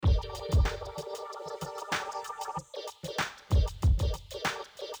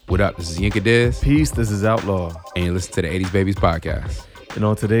What up? This is Yinka Diz, Peace, this is Outlaw. and you listen to the 80s Babies podcast. And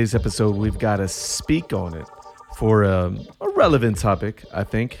on today's episode, we've got to speak on it for a relevant topic, I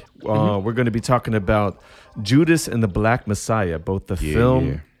think. We're going to be talking about Judas and the Black Messiah, both the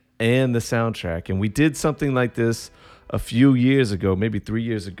film and the soundtrack. And we did something like this a few years ago, maybe 3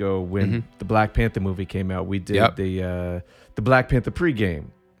 years ago, when the Black Panther movie came out. We did the Black Panther pregame,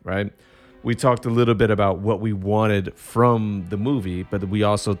 right? We talked a little bit about what we wanted from the movie, but we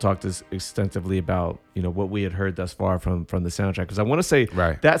also talked extensively about, you know, what we had heard thus far from the soundtrack. Because I want to say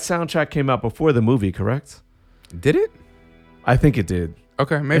that soundtrack came out before the movie, correct? Did it? I think it did.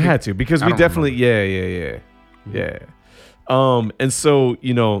 Okay, maybe. It had to, because we definitely, yeah. And so,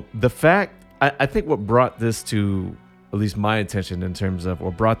 you know, the fact, I think what brought this to at least my attention in terms of,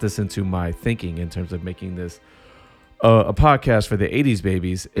 or brought this into my thinking in terms of making this a podcast for the 80s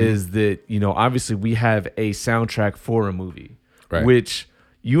Babies is that, you know, obviously we have a soundtrack for a movie, which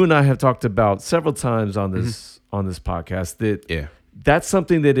you and I have talked about several times on this podcast, that that's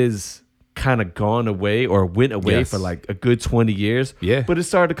something that is kind of gone away or went away for like a good 20 years, but it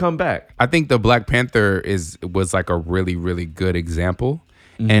started to come back. I think the Black Panther was like a really, really good example.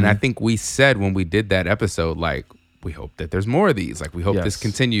 And I think we said when we did that episode, like, we hope that there's more of these. Like, we hope this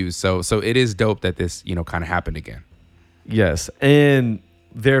continues. So it is dope that this, you know, kind of happened again. Yes, and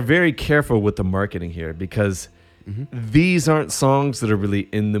they're very careful with the marketing here because these aren't songs that are really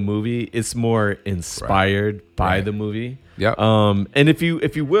in the movie. It's more inspired by the movie. Yep. And if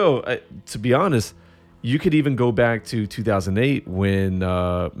you will, to be honest, you could even go back to 2008 when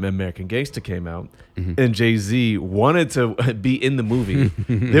American Gangster came out, and Jay-Z wanted to be in the movie.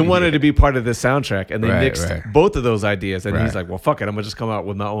 They wanted to be part of the soundtrack, and they nixed both of those ideas. And he's like, well, fuck it. I'm going to just come out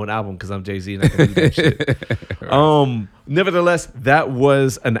with my own album because I'm Jay-Z and I can do that shit. Nevertheless, that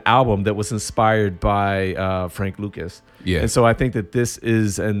was an album that was inspired by Frank Lucas. Yeah. And so I think that this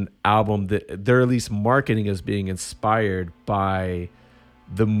is an album that they're at least marketing as being inspired by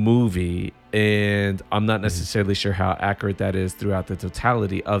the movie, and I'm not necessarily sure how accurate that is throughout the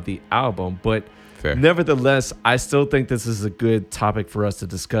totality of the album, but nevertheless, I still think this is a good topic for us to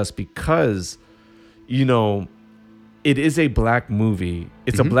discuss because, you know, it is a black movie.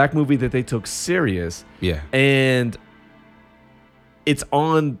 It's a black movie that they took serious. Yeah. And it's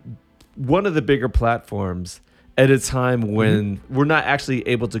on one of the bigger platforms at a time when we're not actually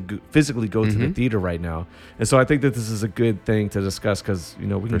able to physically go to the theater right now. And so I think that this is a good thing to discuss because, you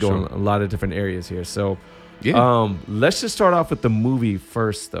know, we can go in a lot of different areas here. So let's just start off with the movie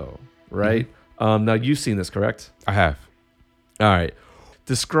first, though, right? Now, you've seen this, correct? I have. All right.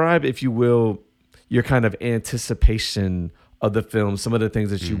 Describe, if you will, your kind of anticipation of the film, some of the things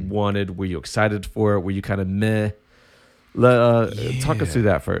that you wanted. Were you excited for it? Were you kind of meh? Talk us through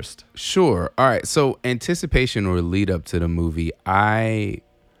that first. Sure. All right. So anticipation or lead up to the movie, I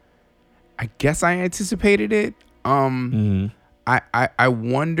guess I anticipated it. I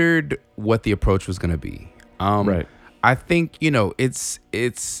wondered what the approach was going to be. Right. I think, you know, it's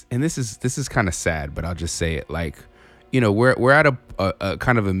and this is kind of sad, but I'll just say it. Like, you know, we're at a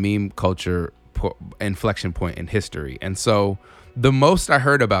kind of a meme culture inflection point in history, and so the most I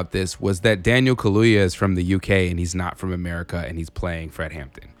heard about this was that Daniel Kaluuya is from the UK and he's not from America and he's playing Fred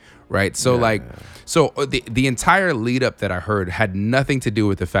Hampton, right? So the entire lead up that I heard had nothing to do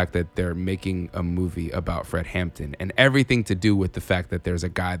with the fact that they're making a movie about Fred Hampton and everything to do with the fact that there's a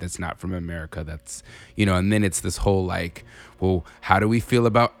guy that's not from America that's, you know, and then it's this whole like, well, how do we feel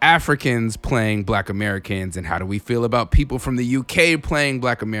about Africans playing Black Americans and how do we feel about people from the UK playing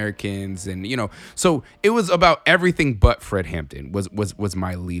Black Americans? And, you know, so it was about everything but Fred Hampton was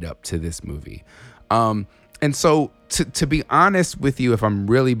my lead up to this movie. And so to be honest with you, if I'm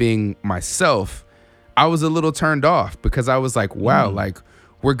really being myself, I was a little turned off because I was like, wow, like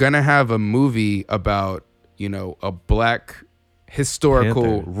we're going to have a movie about, you know, a Black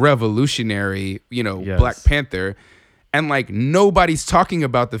historical revolutionary, you know, Black Panther. And like nobody's talking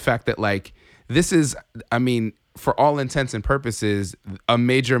about the fact that like this is, I mean, for all intents and purposes, a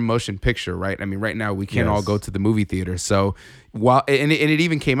major motion picture, right? I mean, right now we can't all go to the movie theater. So while and it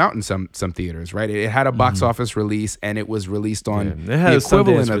even came out in some theaters, right? It had a box office release and it was released on it had the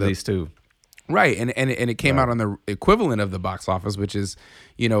equivalent of release too. Right, and it came out on the equivalent of the box office, which is,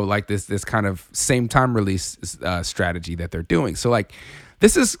 you know, like this kind of same time release strategy that they're doing. So like,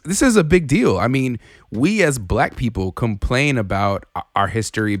 this is a big deal. I mean, we as Black people complain about our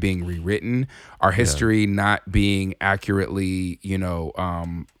history being rewritten, our history not being accurately, you know,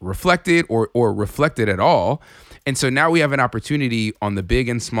 reflected or reflected at all. And so now we have an opportunity on the big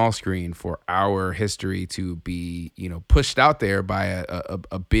and small screen for our history to be, you know, pushed out there by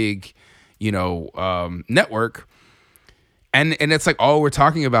a big, you know, network. and it's like all we're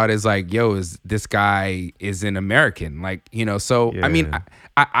talking about is like, yo, is this guy is an American, like, you know? So I mean,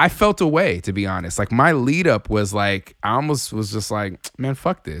 I felt a way, to be honest. Like my lead up was like, I almost was just like, man,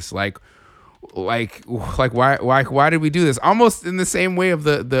 fuck this, like why did we do this? Almost in the same way of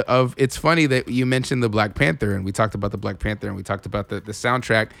of it's funny that you mentioned the Black Panther, and we talked about the Black Panther, and we talked about the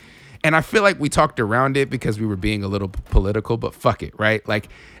soundtrack, and I feel like we talked around it because we were being a little political, but fuck it, right? Like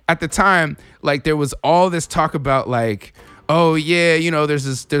at the time, like there was all this talk about like, oh yeah, you know, there's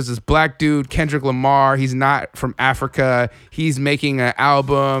this black dude, Kendrick Lamar. He's not from Africa. He's making an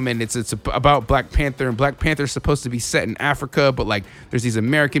album, and it's about Black Panther, and Black Panther's supposed to be set in Africa, but like there's these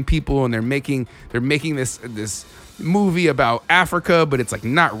American people, and they're making this movie about Africa, but it's like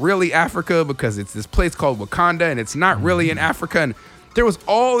not really Africa because it's this place called Wakanda, and it's not really in Africa. And there was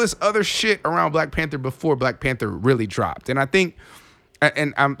all this other shit around Black Panther before Black Panther really dropped, and I think.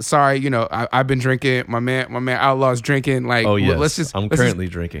 And I'm sorry, you know, I've been drinking. My man Outlaw's drinking. Like, oh yes, I'm currently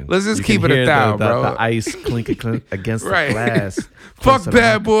drinking. Let's just keep it 1,000, bro. The ice clink against right. the glass. Fuck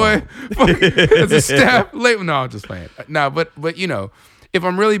Bad Boy. It's a step late. No, I'm just playing. No, but you know, if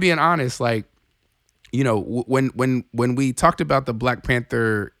I'm really being honest, like, you know, when we talked about the Black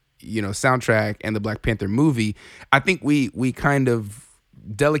Panther, you know, soundtrack and the Black Panther movie, I think we kind of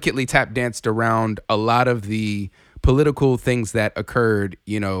delicately tap danced around a lot of the political things that occurred,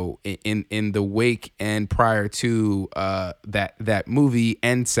 you know, in the wake and prior to that movie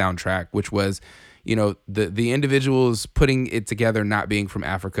and soundtrack, which was, you know, the individuals putting it together, not being from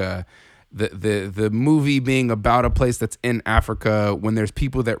Africa, the movie being about a place that's in Africa when there's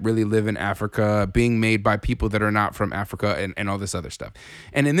people that really live in Africa, being made by people that are not from Africa, and all this other stuff.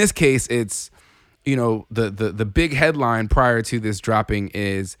 And in this case, it's, you know, the big headline prior to this dropping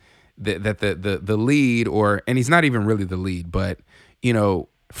is that the lead, and he's not even really the lead, but, you know,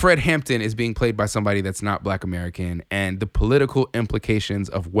 Fred Hampton is being played by somebody that's not Black American, and the political implications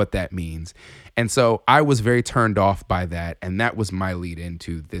of what that means. And so I was very turned off by that, and that was my lead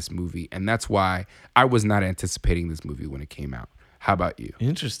into this movie, and that's why I was not anticipating this movie when it came out. How about you?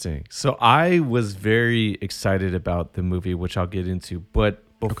 Interesting. So I was very excited about the movie, which I'll get into, but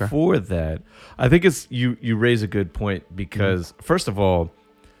before that, I think it's you raise a good point because first of all,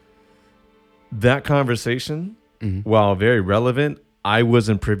 that conversation, while very relevant, I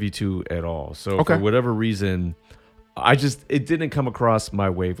wasn't privy to at all. So for whatever reason, it didn't come across my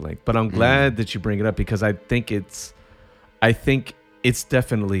wavelength. But I'm glad that you bring it up because I think it's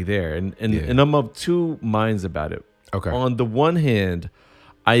definitely there, and I'm of two minds about it. Okay. On the one hand,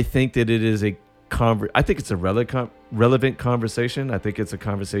 I think that it is I think it's a relevant conversation. I think it's a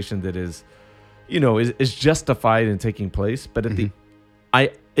conversation that is, you know, is justified in taking place. But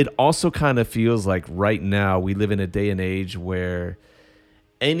at it also kind of feels like right now we live in a day and age where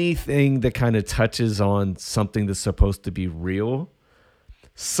anything that kind of touches on something that's supposed to be real,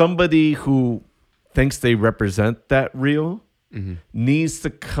 somebody who thinks they represent that real needs to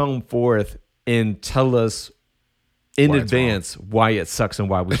come forth and tell us in advance why it sucks and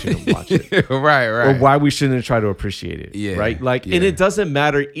why we shouldn't watch it. Right. Or why we shouldn't try to appreciate it. Yeah. Right? Like, and it doesn't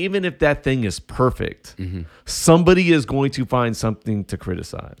matter, even if that thing is perfect, somebody is going to find something to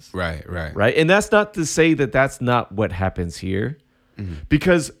criticize. Right. Right. And that's not to say that that's not what happens here.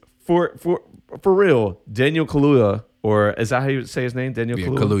 Because for real, Daniel Kaluuya, or is that how you say his name? Daniel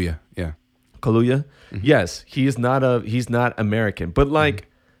Kaluuya? Kaluuya. Yeah. Kaluuya? Yes, he's not American. But like,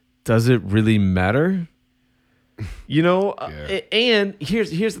 does it really matter? You know, and here's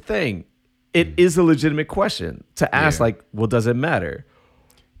the thing. It is a legitimate question to ask, like, well, does it matter?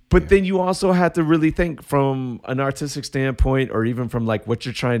 But then you also have to really think from an artistic standpoint, or even from like what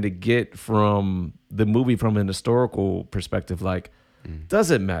you're trying to get from the movie from an historical perspective. Like,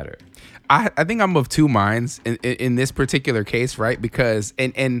 does it matter? I think I'm of two minds in this particular case, right? Because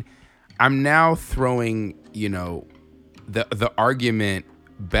and I'm now throwing, you know, the argument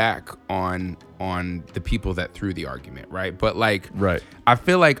back on the people that threw the argument, right? But like, I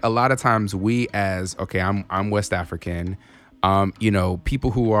feel like a lot of times we as, I'm West African, you know, people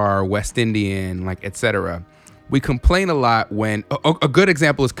who are West Indian, like, etc. We complain a lot when a good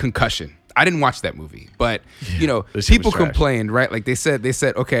example is Concussion. I didn't watch that movie, but you know, people complained, right? Like they said,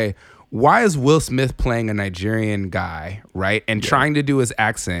 okay, why is Will Smith playing a Nigerian guy, right? And trying to do his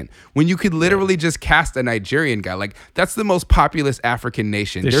accent when you could literally just cast a Nigerian guy? Like, that's the most populous African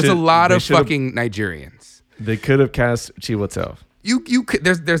nation. There's a lot of fucking Nigerians. They could have cast Chiwetel. You could,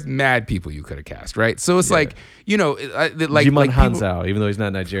 there's mad people you could have cast, right? So it's like, you know, like Jimon Hanzao, even though he's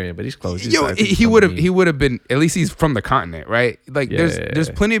not Nigerian, but he's close. He would have been, at least he's from the continent, right? Like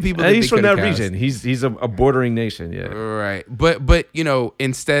there's plenty of people. And he's from that region. He's a bordering nation, right? But you know,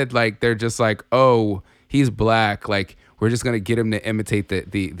 instead, like they're just like, oh, he's black. Like We're just gonna get him to imitate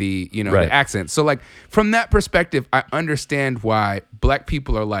the you know, the accent. So like from that perspective, I understand why black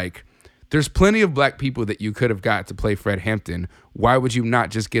people are like, there's plenty of black people that you could have got to play Fred Hampton. Why would you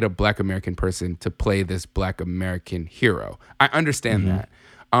not just get a black American person to play this black American hero? I understand that.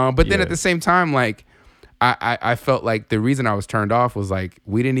 But then at the same time, like, I felt like the reason I was turned off was like,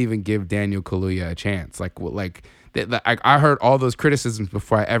 we didn't even give Daniel Kaluuya a chance. I heard all those criticisms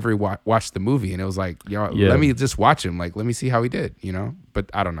before I ever watched the movie. And it was like, let me just watch him. Like, let me see how he did, you know?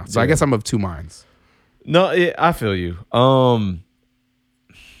 But I don't know. So I guess I'm of two minds. No, I feel you.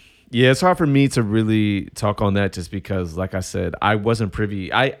 Yeah, it's hard for me to really talk on that just because, like I said, I wasn't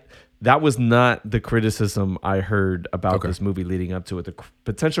privy. That was not the criticism I heard about this movie leading up to it. The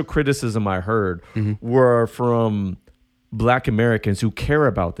potential criticism I heard were from black Americans who care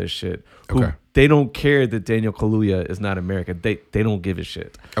about this shit. They don't care that Daniel Kaluuya is not American. They don't give a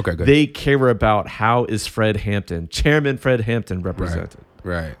shit. Okay, good. They care about how is Fred Hampton, Chairman Fred Hampton, represented.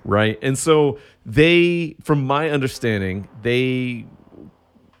 Right. And so they, from my understanding, they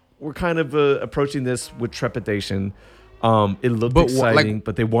were kind of approaching this with trepidation. It looked exciting,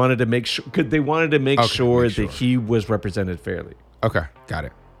 but they wanted to make sure that he was represented fairly. Okay, got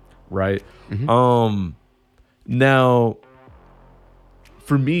it. Right. Now,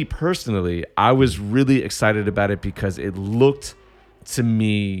 for me personally, I was really excited about it because it looked to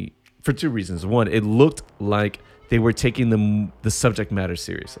me for two reasons. One, it looked like they were taking the subject matter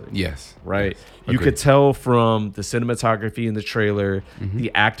seriously. Yes. Right. Yes. You could tell from the cinematography in the trailer,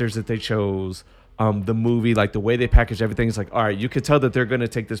 the actors that they chose, the movie, like the way they package everything. It's like, all right, you could tell that they're going to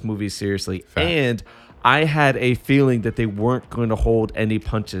take this movie seriously. Fact. And I had a feeling that they weren't going to hold any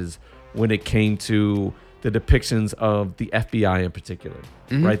punches when it came to the depictions of the FBI in particular.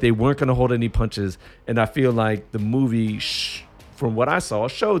 Right. They weren't going to hold any punches. And I feel like the movie, from what I saw,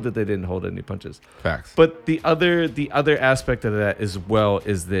 showed that they didn't hold any punches. Facts. But the other aspect of that as well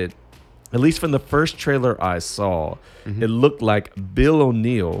is that, at least from the first trailer I saw, it looked like Bill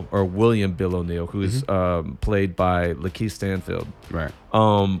O'Neill, or William Bill O'Neill, who's played by Lakeith Stanfield,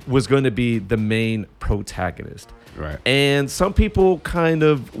 was going to be the main protagonist. Right. And some people kind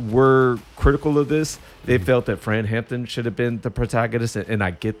of were critical of this. They felt that Fred Hampton should have been the protagonist, and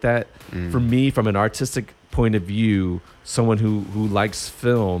I get that. For me, from an artistic point of view, someone who likes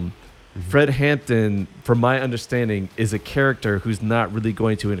film, Fred Hampton, from my understanding, is a character who's not really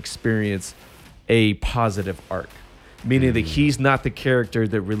going to experience a positive arc, meaning that he's not the character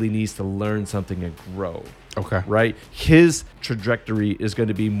that really needs to learn something and grow. Okay. Right? His trajectory is going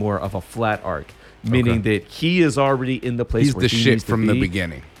to be more of a flat arc, meaning that he is already in the place where he needs to be. He's the shit from the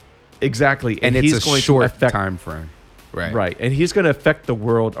beginning. Exactly. And it's a short time frame. Right. And he's going to affect the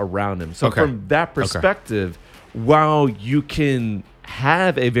world around him. So from that perspective, while you can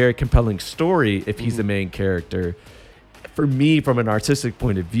have a very compelling story if he's the main character, for me, from an artistic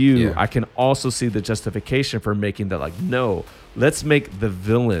point of view, I can also see the justification for making that, like, no, let's make the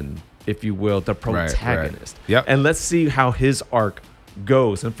villain, if you will, the protagonist. Yep. And let's see how his arc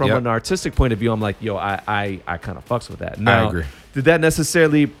goes. And from an artistic point of view, I'm like, yo, I kind of fucks with that. Now, I agree. Did that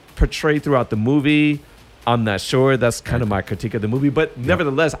necessarily portray throughout the movie? I'm not sure. That's kind of my critique of the movie. But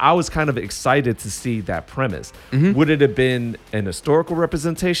nevertheless, I was kind of excited to see that premise. Would it have been an historical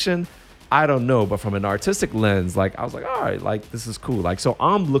representation? I don't know. But from an artistic lens, like, I was like, all right, like, this is cool. Like, so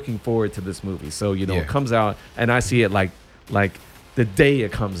I'm looking forward to this movie. So, you know, it comes out and I see it like the day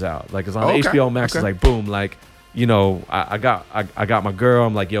it comes out. Like, it's on HBO Max. It's like, boom, like, you know, I got my girl.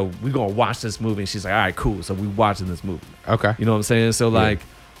 I'm like, yo, we gonna watch this movie. And she's like, all right, cool. So we watching this movie. Okay. You know what I'm saying? So like,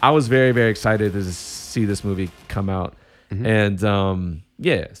 I was very, very excited to see this movie come out. And so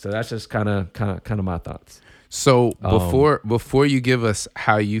that's just kind of my thoughts. So before you give us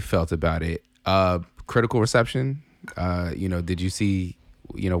how you felt about it, critical reception, you know, did you see,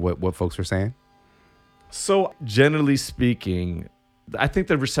 you know, what folks were saying? So generally speaking, I think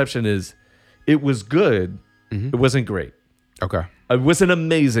the reception is, it was good. It wasn't great. Okay. It wasn't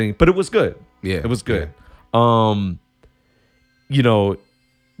amazing, but it was good. Yeah. It was good. You know,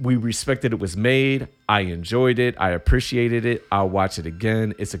 we respected it was made. I enjoyed it. I appreciated it. I'll watch it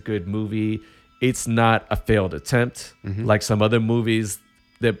again. It's a good movie. It's not a failed attempt like some other movies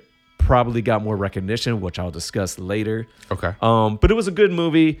that probably got more recognition, which I'll discuss later. Okay. But it was a good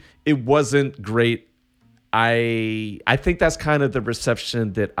movie. It wasn't great. I think that's kind of the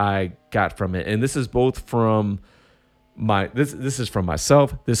reception that I got from it. And this is both from this is from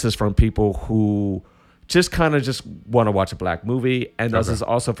myself. This is from people who just kind of just want to watch a black movie. And this is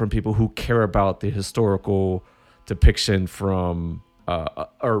also from people who care about the historical depiction from,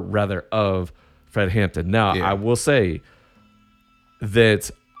 or rather of Fred Hampton. Now, I will say that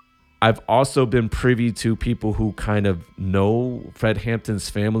I've also been privy to people who kind of know Fred Hampton's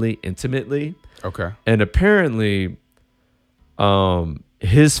family intimately. Okay. And apparently,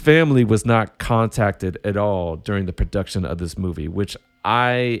 his family was not contacted at all during the production of this movie, which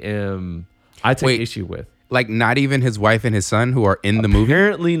I take issue with. Like not even his wife and his son who are in the movie?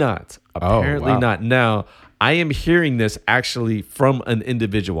 Apparently not. Apparently wow. not. Now, I am hearing this actually from an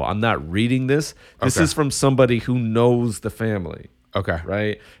individual. I'm not reading this. This is from somebody who knows the family. Okay.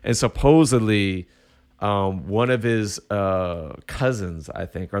 Right? And supposedly one of his cousins, I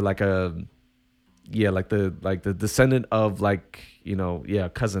think, or like the descendant of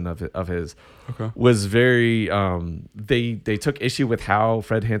cousin of his was very they took issue with how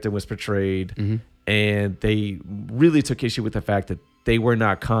Fred Hampton was portrayed, and they really took issue with the fact that they were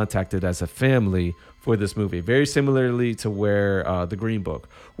not contacted as a family for this movie. Very similarly to where The Green Book,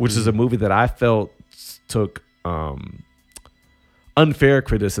 which is a movie that I felt took unfair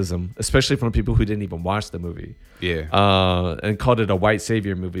criticism, especially from people who didn't even watch the movie. Yeah. And called it a white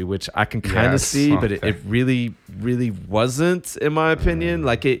savior movie, which I can kind of see, but it really, really wasn't, in my opinion.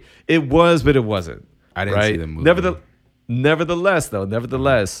 Like it was, but it wasn't. I didn't see the movie. Nevertheless,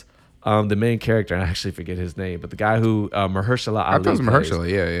 the main character, I actually forget his name, but the guy who Mahershala Ali. I thought it was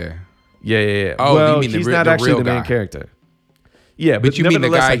Mahershala. Yeah. Oh, well, you mean he's the not actually real the main guy. character. Yeah, but you mean the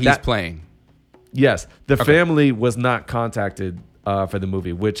guy he's playing? Yes, the family was not contacted for the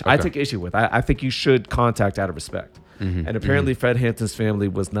movie, which I take issue with. I think you should contact out of respect. And apparently, Fred Hampton's family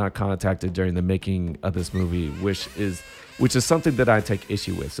was not contacted during the making of this movie, which is something that I take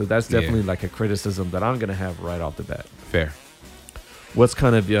issue with. So that's definitely like a criticism that I'm going to have right off the bat. Fair. What's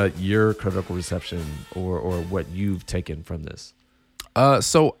kind of your critical reception or what you've taken from this?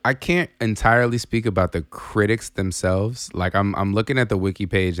 So I can't entirely speak about the critics themselves. Like I'm looking at the wiki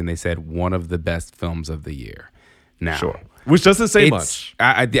page and they said one of the best films of the year. Now, sure. Which doesn't say much.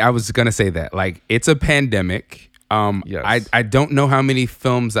 I was gonna say that. Like it's a pandemic. Yes. I don't know how many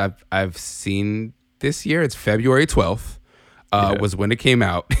films I've seen this year. It's February 12th. Was when it came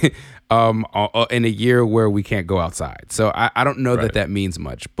out. In a year where we can't go outside. So I don't know that means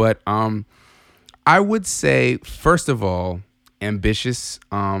much. But I would say, first of all, ambitious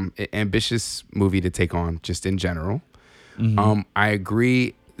movie to take on just in general. I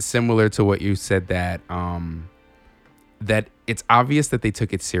agree, similar to what you said, that that it's obvious that they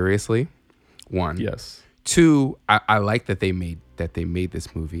took it seriously. One. Yes. Two, I like that they made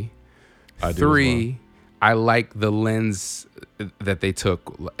this movie. I do Three, as well. I like the lens that they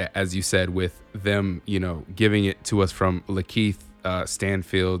took, as you said, with them, giving it to us from Lakeith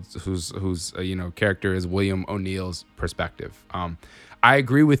Stanfield, whose character is William O'Neill's perspective. I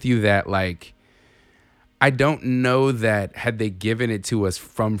agree with you that, like, I don't know that had they given it to us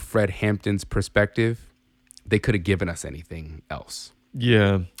from Fred Hampton's perspective, they could have given us anything else.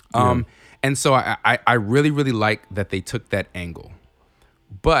 Yeah. And so I really, really like that they took that angle.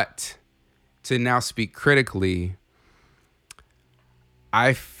 But to now speak critically,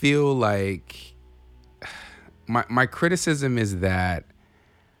 I feel like my criticism is that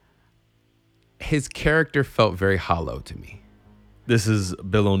his character felt very hollow to me. This is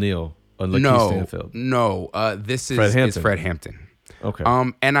Bill O'Neill on Lakeith Stanfield. No, this is Fred Hampton. Okay.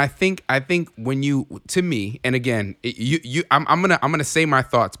 And I think when to me, and again, I'm gonna say my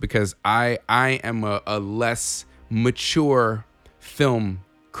thoughts because I am a less mature film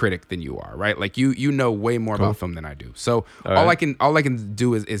critic than you are, right? Like you know way more about film than I do. So all I can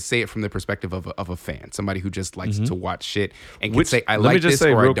do is say it from the perspective of a fan, somebody who just likes to watch shit and can say I like this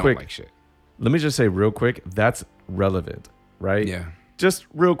or I don't like shit. Let me just say real quick, that's relevant, right? Yeah. Just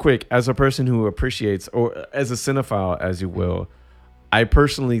real quick, as a person who appreciates, or as a cinephile, as you will, I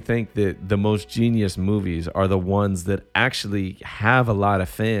personally think that the most genius movies are the ones that actually have a lot of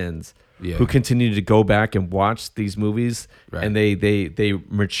fans who continue to go back and watch these movies, and they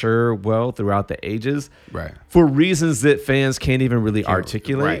mature well throughout the ages, for reasons that fans can't even really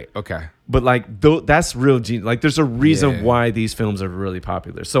articulate. Right. Okay. But like that's real genius. Like there's a reason why these films are really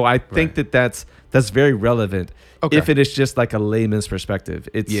popular. So I think that's very relevant. Okay. If it is just like a layman's perspective,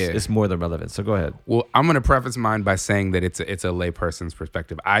 it's more than relevant. So go ahead. Well, I'm gonna preface mine by saying that it's a layperson's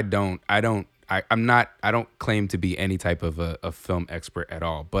perspective. I don't claim to be any type of a film expert at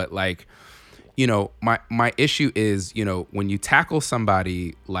all. But like, my issue is, when you tackle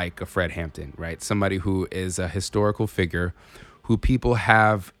somebody like a Fred Hampton, right? Somebody who is a historical figure, who people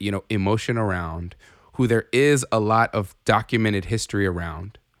have, emotion around, who there is a lot of documented history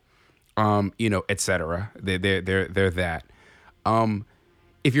around, et cetera. They're that.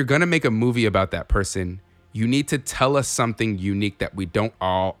 If you're gonna make a movie about that person, you need to tell us something unique that we don't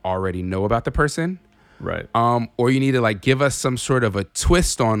all already know about the person. Right. Or you need to like give us some sort of a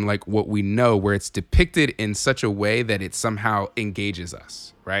twist on like what we know, where it's depicted in such a way that it somehow engages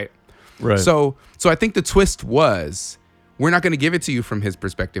us, right? Right. So I think the twist was, we're not going to give it to you from his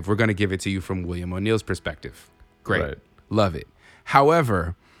perspective. We're going to give it to you from William O'Neill's perspective. Great. Right. Love it.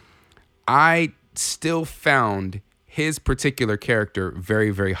 However, I still found his particular character very,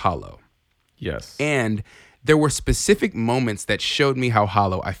 very hollow. Yes. And there were specific moments that showed me how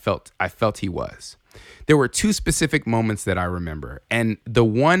hollow I felt he was. There were two specific moments that I remember. And the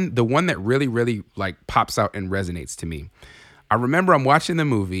one that really, really like pops out and resonates to me. I remember I'm watching the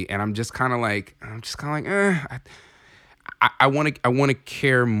movie and I'm just kind of like, I want to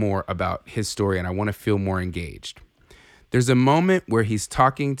care more about his story and I want to feel more engaged. There's a moment where he's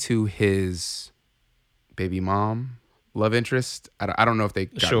talking to his baby mom, love interest. I don't know if they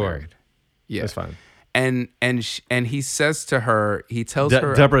got married. Yeah, that's fine. And he says to her, he tells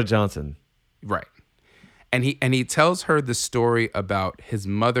her Deborah Johnson, right? And he tells her the story about his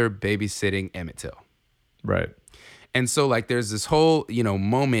mother babysitting Emmett Till, right? And so like there's this whole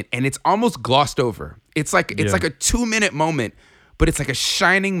moment, and it's almost glossed over. It's like a 2-minute moment, but it's like a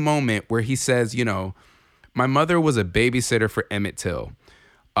shining moment where he says, my mother was a babysitter for Emmett Till.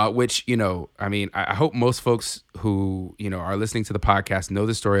 Which, I hope most folks who, are listening to the podcast know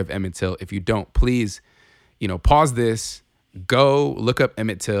the story of Emmett Till. If you don't, please, pause this, go look up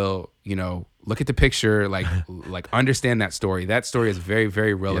Emmett Till, look at the picture, like understand that story. That story is very,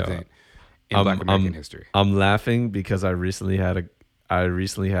 very relevant in Black American history. I'm laughing because I recently had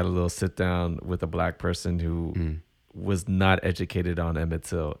a little sit down with a Black person who was not educated on Emmett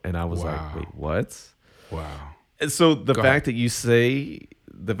Till. And I was like, wait, what? Wow. And so the fact that you're saying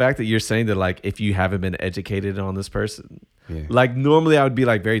that, like, if you haven't been educated on this person, like normally I would be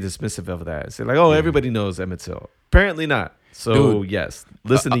like very dismissive of that. Say like, oh, everybody knows Emmett Till. Apparently not. So yes,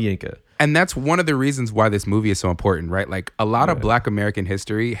 listen to Yinka. And that's one of the reasons why this movie is so important, right? Like a lot of Black American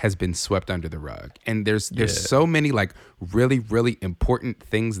history has been swept under the rug. And there's so many like really, really important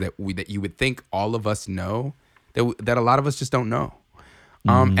things that you would think all of us know that a lot of us just don't know.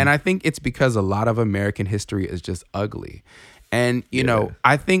 And I think it's because a lot of American history is just ugly. And,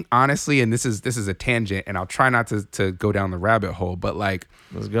 I think honestly, and this is a tangent and I'll try not to go down the rabbit hole, but like,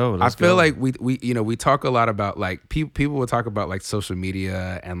 let's go. I feel like we talk a lot about like people will talk about like social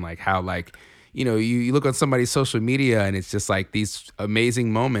media and like how like, you look on somebody's social media and it's just like these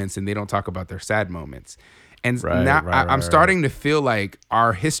amazing moments and they don't talk about their sad moments. And I'm starting to feel like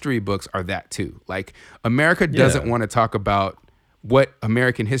our history books are that too. Like America doesn't want to talk about what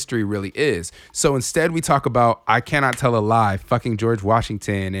American history really is. So instead we talk about I Cannot Tell a Lie, fucking George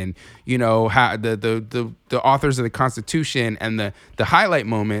Washington, and how the authors of the Constitution and the highlight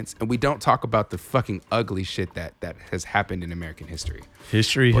moments, and we don't talk about the fucking ugly shit that has happened in American history.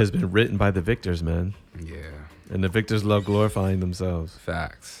 History has been written by the victors, man. Yeah. And the victors love glorifying themselves.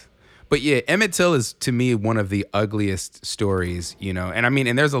 Facts. But yeah, Emmett Till is to me one of the ugliest stories, and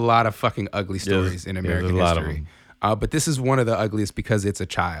and there's a lot of fucking ugly stories in American history. But this is one of the ugliest because it's a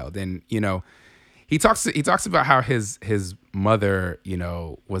child. And, he talks about how his mother,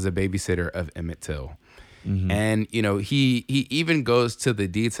 was a babysitter of Emmett Till. Mm-hmm. And, he even goes to the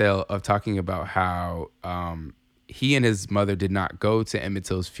detail of talking about how he and his mother did not go to Emmett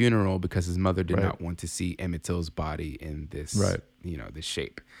Till's funeral because his mother did not want to see Emmett Till's body in this, this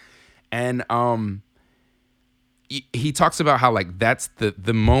shape. And he talks about how like that's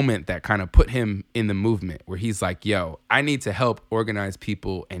the moment that kind of put him in the movement where he's like, yo, I need to help organize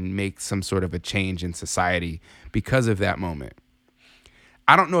people and make some sort of a change in society because of that moment.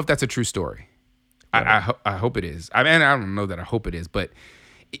 I don't know if that's a true story. I hope it is. I mean, I don't know that I hope it is, but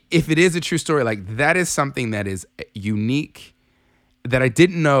if it is a true story, like that is something that is unique that I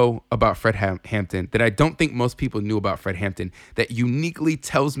didn't know about Fred Hampton, that I don't think most people knew about Fred Hampton, that uniquely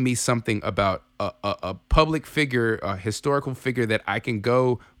tells me something about a public figure, a historical figure that I can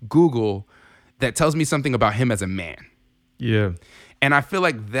go Google that tells me something about him as a man. Yeah. And I feel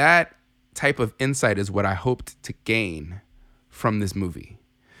like that type of insight is what I hoped to gain from this movie.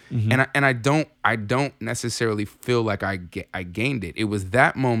 Mm-hmm. And I don't necessarily feel like I gained it. It was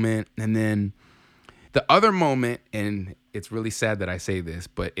that moment, and then the other moment, and it's really sad that I say this,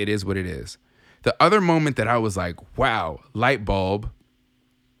 but it is what it is. The other moment that I was like, wow, light bulb,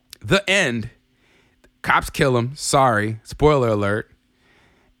 the end, cops kill him. Sorry, spoiler alert.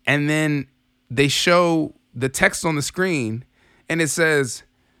 And then they show the text on the screen and it says,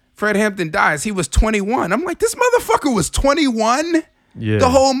 Fred Hampton dies. He was 21. I'm like, this motherfucker was 21? Yeah. The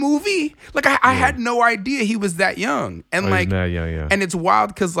whole movie? Like, I had no idea he was that young. And and it's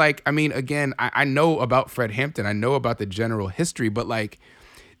wild because, like, I mean, again, I know about Fred Hampton. I know about the general history, but, like,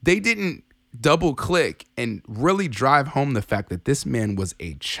 they didn't double click and really drive home the fact that this man was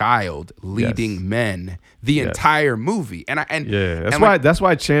a child leading men the entire movie. That's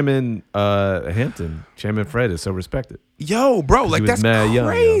why Chairman Hampton, Chairman Fred, is so respected. Yo, bro, like that's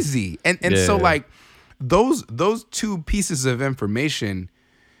crazy. Young. And so like those two pieces of information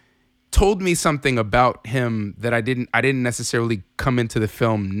told me something about him that I didn't necessarily come into the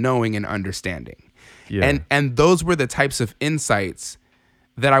film knowing and understanding. Yeah. And those were the types of insights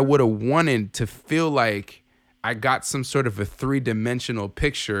that I would have wanted to feel like I got some sort of a 3-dimensional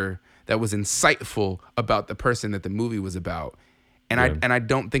picture that was insightful about the person that the movie was about. And I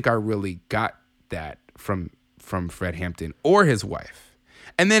don't think I really got that from Fred Hampton or his wife.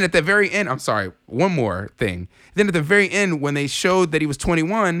 And then at the very end, I'm sorry, one more thing. Then at the very end, when they showed that he was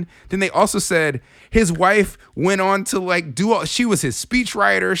 21, then they also said his wife went on to like she was his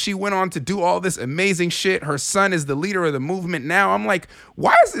speechwriter. She went on to do all this amazing shit. Her son is the leader of the movement now. I'm like,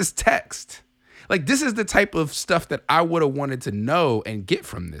 why is this text? Like, this is the type of stuff that I would have wanted to know and get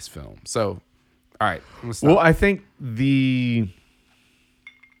from this film. So, all right. Well, I think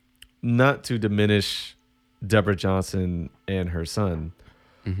not to diminish Deborah Johnson and her son,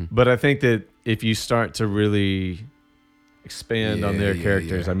 but I think that if you start to really expand on their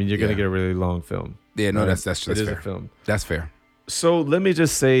characters, I mean, you're going to get a really long film. Yeah, no, that's fair. A film. That's fair. So let me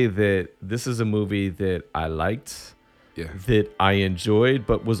just say that this is a movie that I liked, that I enjoyed,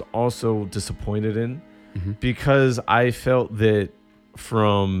 but was also disappointed in because I felt that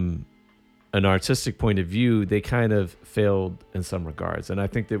from an artistic point of view, they kind of failed in some regards. And I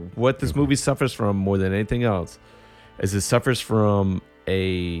think that what this movie suffers from more than anything else is it suffers from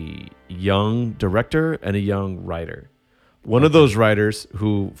a young director and a young writer. One of those writers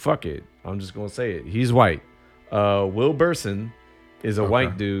who, fuck it, I'm just going to say it, he's white. Will Burson is a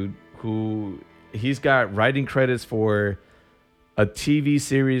white dude who he's got writing credits for a TV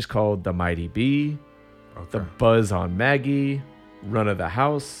series called The Mighty Bee, The Buzz on Maggie, Run of the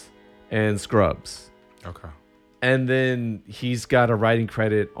House, and Scrubs. Okay. And then he's got a writing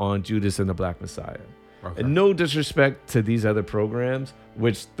credit on Judas and the Black Messiah. Okay. And no disrespect to these other programs,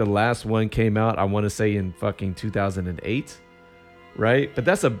 which the last one came out, I want to say in fucking 2008, right? But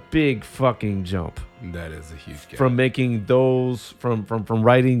that's a big fucking jump. That is a huge gap. From making those, from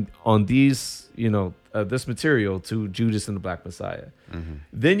writing on these, this material to Judas and the Black Messiah.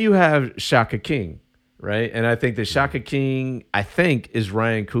 Then you have Shaka King, right? And I think that Shaka King, is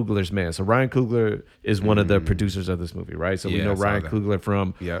Ryan Coogler's man. So Ryan Coogler is one of the producers of this movie, right? So we know Ryan Coogler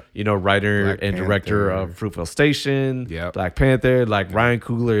from, writer Black and director of Fruitvale Station, Black Panther. Like Ryan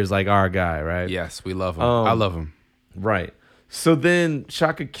Coogler is like our guy, right? Yes, we love him. I love him. Right. So then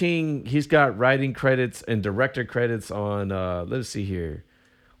Shaka King, he's got writing credits and director credits on, let's see here.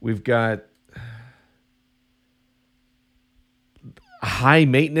 We've got High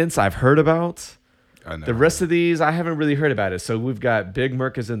Maintenance I've heard about. The rest of these, I haven't really heard about it. So we've got Big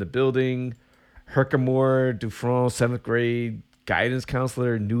Merc is in the Building, Herkimer, Dufresne, 7th Grade, Guidance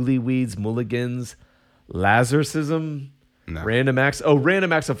Counselor, Newlyweds, Mulligans, Lazarusism, Random Acts. Oh,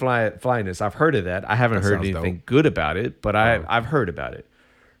 Random Acts of Flyness. I've heard of that. I haven't heard anything good about it, but I've heard about it.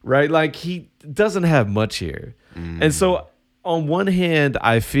 Right? Like, he doesn't have much here. And so on one hand,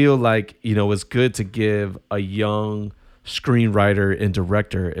 I feel like, it's good to give a young screenwriter and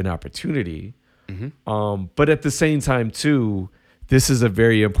director an opportunity. But at the same time, too, this is a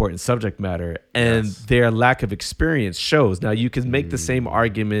very important subject matter, and their lack of experience shows. Now, you can make the same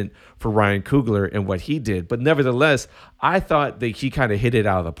argument for Ryan Coogler and what he did, but nevertheless, I thought that he kind of hit it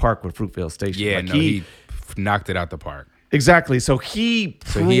out of the park with Fruitvale Station. Yeah, he knocked it out the park. Exactly. So he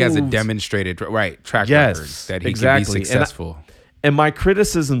has a demonstrated track record that he can be successful. And my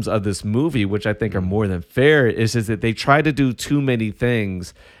criticisms of this movie, which I think are more than fair, is that they try to do too many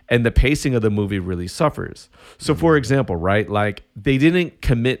things and the pacing of the movie really suffers. So for example, right, like they didn't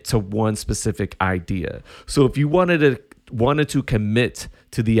commit to one specific idea. So if you wanted to commit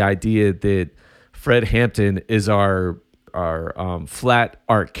to the idea that Fred Hampton is our flat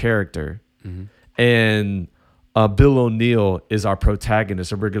art character and Bill O'Neill is our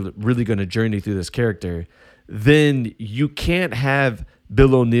protagonist, and we're really going to journey through this character, then you can't have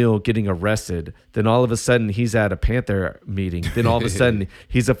Bill O'Neill getting arrested. Then all of a sudden he's at a Panther meeting. Then all of a sudden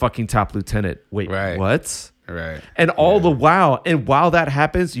he's a fucking top lieutenant. Wait, what? Right. And all the while, while that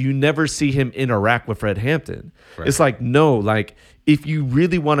happens, you never see him interact with Fred Hampton. Right. It's like, no, like if you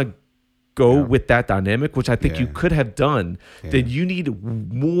really want to go with that dynamic, which I think you could have done, then you need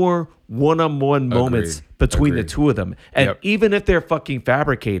more one-on-one moments between the two of them. And even if they're fucking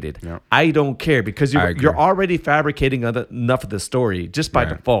fabricated, I don't care, because you're already fabricating enough of the story just by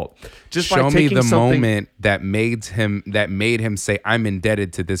default. Just show me the moment that made him say, I'm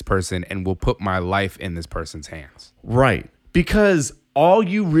indebted to this person and will put my life in this person's hands. Right. Because all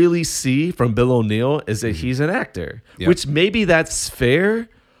you really see from Bill O'Neill is that he's an actor, which maybe that's fair.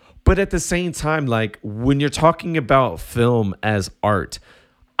 But at the same time, like, when you're talking about film as art,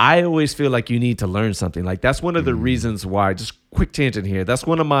 I always feel like you need to learn something. Like, that's one of the reasons why, just quick tangent here, that's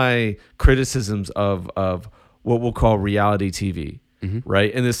one of my criticisms of what we'll call reality TV,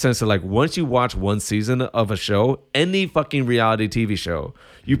 right? In the sense that, like, once you watch one season of a show, any fucking reality TV show,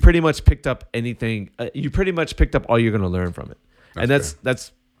 you pretty much picked up anything. You pretty much picked up all you're going to learn from it.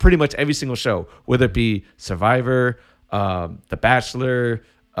 That's pretty much every single show, whether it be Survivor, The Bachelor,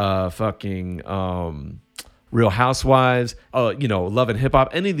 Real Housewives, Love and Hip Hop,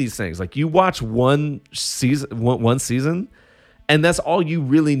 any of these things. Like, you watch one season, and that's all you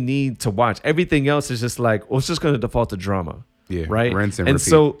really need to watch. Everything else is just like, well, it's just going to default to drama. Yeah. Right. Rinse and repeat.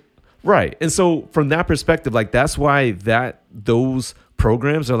 So, right. And so from that perspective, like, that's why those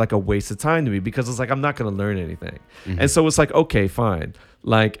programs are like a waste of time to me, because it's like, I'm not going to learn anything. And so it's like, okay, fine.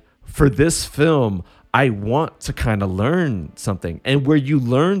 Like, for this film, I want to kind of learn something. And where you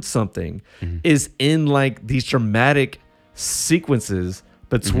learn something is in like these dramatic sequences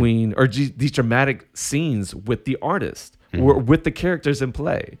between, or these dramatic scenes with the artist or with the characters in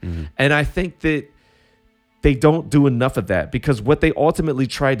play. And I think that they don't do enough of that, because what they ultimately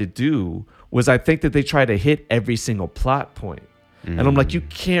try to do was, I think that they try to hit every single plot point. And I'm like, you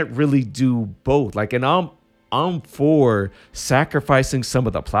can't really do both. Like, and I'm for sacrificing some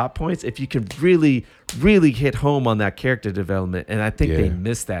of the plot points if you can really, really hit home on that character development. And I think they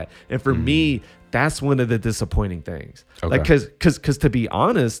miss that. And for me, that's one of the disappointing things. Okay. Like, because to be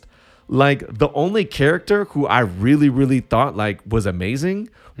honest, like, the only character who I really, really thought like was amazing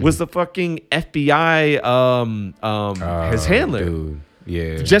was the fucking FBI, his handler, dude.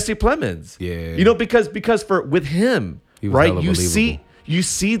 Yeah, Jesse Plemons. Yeah, because with him, right, you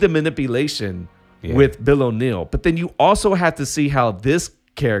see the manipulation with Bill O'Neill, but then you also have to see how this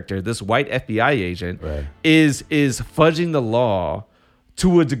character, this white FBI agent, is fudging the law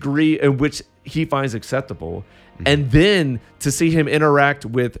to a degree in which he finds acceptable. And then to see him interact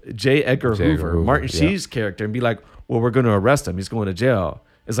with J. Edgar Hoover, Martin Sheen's character, and be like, well, we're going to arrest him. He's going to jail.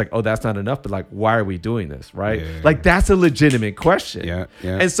 It's like, oh, that's not enough. But like, why are we doing this? Right. Yeah. Like, that's a legitimate question. Yeah.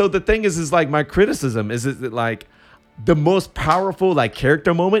 And so the thing is like, my criticism is that like, the most powerful like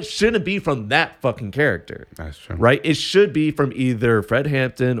character moment shouldn't be from that fucking character. That's true. Right. It should be from either Fred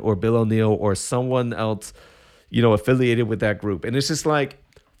Hampton or Bill O'Neill or someone else, affiliated with that group. And it's just like,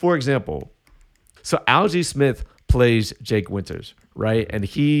 for example, so Algie Smith plays Jake Winters, right? And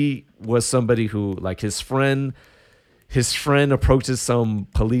he was somebody who, like, his friend approaches some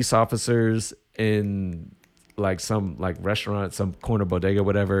police officers in like some like restaurant, some corner bodega,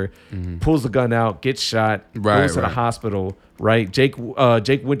 whatever, pulls the gun out, gets shot, goes to the hospital, right? Jake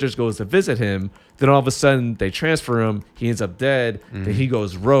Winters goes to visit him. Then all of a sudden they transfer him. He ends up dead. Then he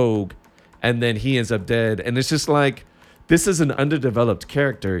goes rogue, and then he ends up dead. And it's just like, this is an underdeveloped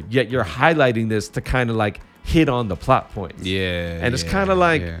character, yet you're highlighting this to kind of like hit on the plot points. Yeah. And it's kind of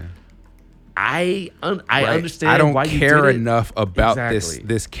like, I understand. I don't why you care did it. enough about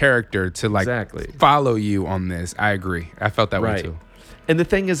this character to like follow you on this. I agree. I felt that way too. And the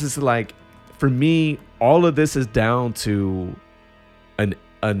thing is like, for me, all of this is down to a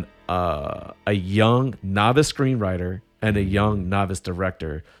young novice screenwriter and a young novice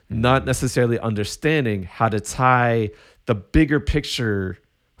director, not necessarily understanding how to tie the bigger picture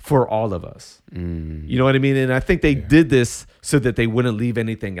for all of us. You know what I mean? And I think they did this so that they wouldn't leave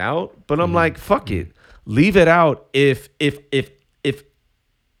anything out. But I'm like, fuck it. Leave it out if at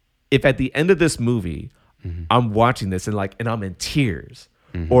the end of this movie, I'm watching this and I'm in tears.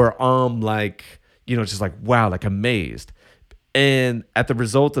 Or I'm like, just like, wow, like amazed. And as a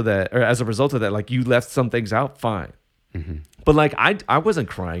result of that, like, you left some things out, fine. But like, I wasn't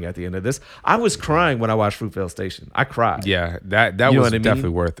crying at the end of this. I was crying when I watched Fruitvale Station. I cried. Yeah, that was definitely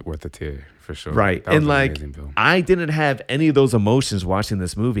worth a tear for sure. Right. And like, I didn't have any of those emotions watching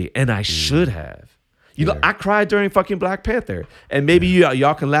this movie, and I should have. I cried during fucking Black Panther, and maybe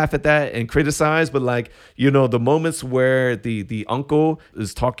y'all can laugh at that and criticize, but like, the moments where the uncle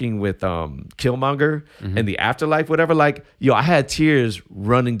is talking with Killmonger and the afterlife, whatever, like, I had tears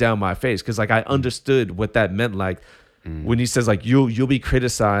running down my face, because like, I understood what that meant. Like, when he says like, you'll be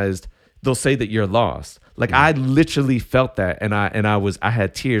criticized they'll say that you're lost. Like I literally felt that, and I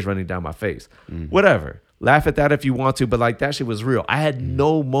had tears running down my face. Whatever. Laugh at that if you want to, but like that shit was real. I had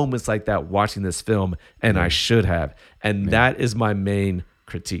no moments like that watching this film, and I should have. And that is my main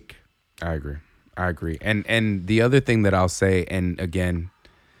critique. I agree. And the other thing that I'll say, and again,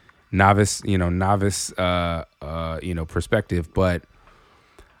 novice perspective, but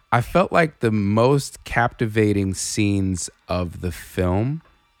I felt like the most captivating scenes of the film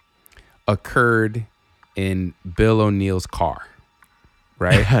occurred in Bill O'Neill's car.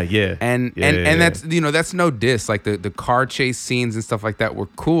 Right. Yeah. And that's, that's no diss. Like the car chase scenes and stuff like that were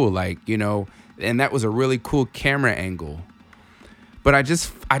cool. Like, and that was a really cool camera angle. But I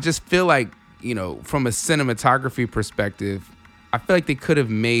just feel like, from a cinematography perspective, I feel like they could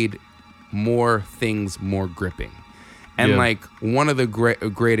have made more things more gripping. And like one of the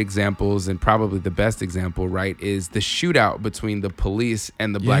great examples, and probably the best example, right, is the shootout between the police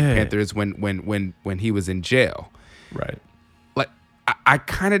and the Black Panthers when he was in jail. Right. I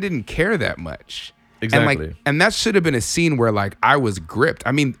kind of didn't care that much. Exactly. And that should have been a scene where like I was gripped.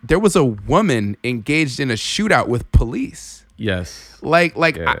 I mean, there was a woman engaged in a shootout with police. Yes. Like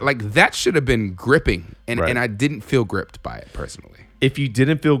that should have been gripping, and I didn't feel gripped by it personally. If you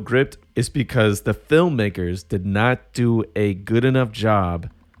didn't feel gripped, it's because the filmmakers did not do a good enough job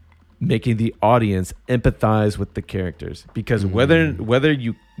making the audience empathize with the characters. Because whether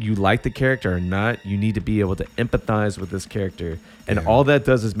you like the character or not, you need to be able to empathize with this character. And all that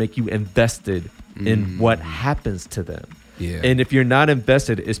does is make you invested in what happens to them. Yeah. And if you're not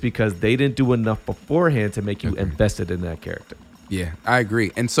invested, it's because they didn't do enough beforehand to make you invested in that character. Yeah, I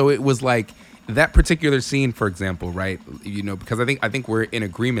agree. And so it was like that particular scene, for example, right? Because I think we're in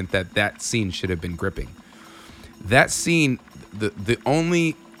agreement that scene should have been gripping. That scene, the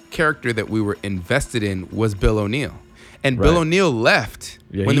only character that we were invested in was Bill O'Neill. And Bill O'Neill left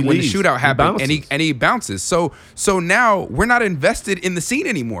when the shootout happened, and he bounces. So now we're not invested in the scene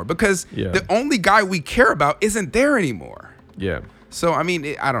anymore because the only guy we care about isn't there anymore. Yeah. So I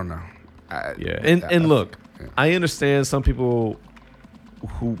mean, I don't know. And look, I understand some people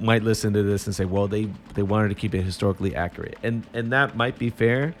who might listen to this and say, well, they wanted to keep it historically accurate, and that might be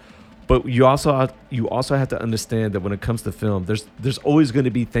fair. But you also have to understand that when it comes to film, there's always going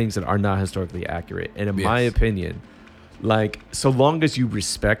to be things that are not historically accurate. And in my opinion, like, so long as you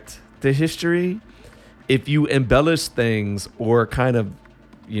respect the history, if you embellish things or kind of,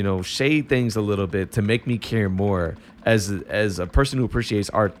 shade things a little bit to make me care more as a person who appreciates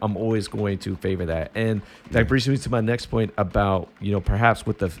art, I'm always going to favor that. And that brings me to my next point about, perhaps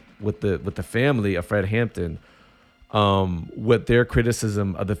with the family of Fred Hampton, what their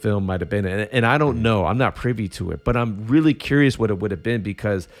criticism of the film might have been. And I don't know, I'm not privy to it, but I'm really curious what it would have been,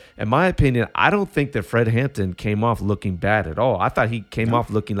 because in my opinion, I don't think that Fred Hampton came off looking bad at all. I thought he came off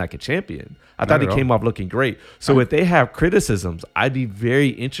looking like a champion. I thought he came off looking great. So if they have criticisms, I'd be very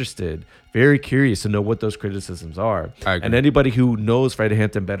interested, very curious to know what those criticisms are. And anybody who knows Fred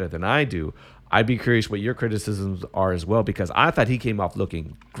Hampton better than I do, I'd be curious what your criticisms are as well, because I thought he came off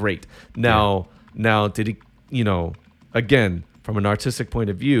looking great. Now did he, again, from an artistic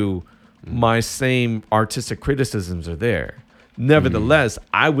point of view, my same artistic criticisms are there. Nevertheless,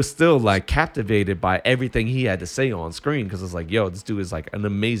 I was still like captivated by everything he had to say on screen, because it's like, yo, this dude is like an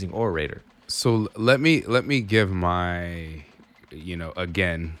amazing orator. So let me give my,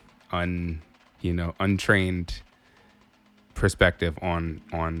 again, untrained perspective on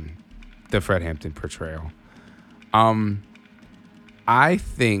the Fred Hampton portrayal. I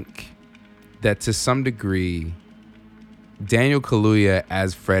think that to some degree, Daniel Kaluuya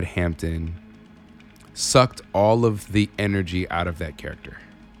as Fred Hampton sucked all of the energy out of that character.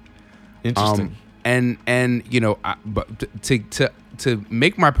 Interesting. But to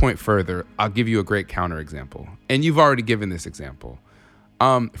make my point further, I'll give you a great counter example. And you've already given this example.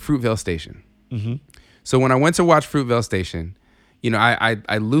 Fruitvale Station. Mm-hmm. So when I went to watch Fruitvale Station,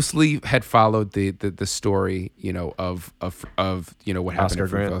 I loosely had followed the story, of what happened Oscar at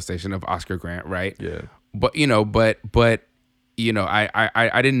Fruitvale Station of Oscar Grant, right? Yeah. But I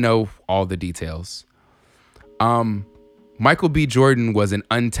didn't know all the details. Michael B. Jordan was an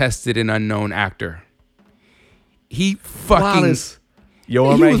untested and unknown actor. He fucking Wallace. Yo,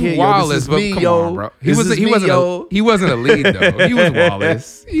 I'm right here. Wallace, yo, this is me, yo. On, bro. He wasn't a lead though. He was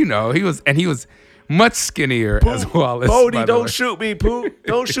Wallace. He was much skinnier Poop. as Wallace. Bodie, don't shoot me, Poop.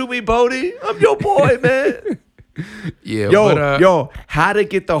 Don't shoot me, Bodie. I'm your boy, man. Yeah. Yo, how to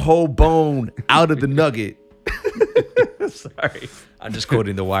get the whole bone out of the nugget? Sorry, I'm just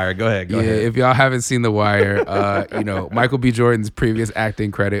quoting The Wire. Go ahead. If y'all haven't seen The Wire, Michael B. Jordan's previous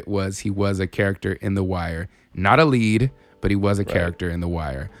acting credit was he was a character in The Wire, not a lead, but he was a character in The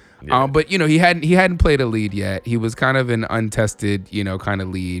Wire. Yeah. But you know, he hadn't played a lead yet. He was kind of an untested, you know, kind of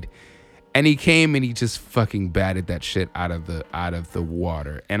lead. And he came and he just fucking batted that shit out of the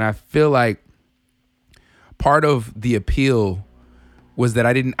water. And I feel like part of the appeal was that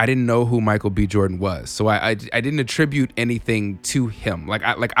I didn't know who Michael B. Jordan was. So I didn't attribute anything to him. Like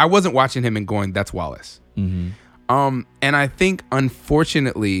I wasn't watching him and going, that's Wallace. Mm-hmm. And I think,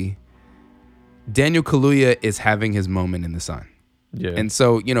 unfortunately, Daniel Kaluuya is having his moment in the sun. Yeah. And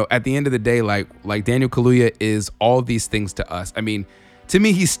so, you know, at the end of the day, like Daniel Kaluuya is all these things to us. I mean, to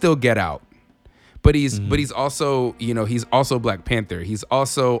me, he's still Get Out, but he's also, you know, he's also Black Panther. He's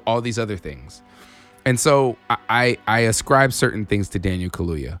also all these other things. And so I ascribe certain things to Daniel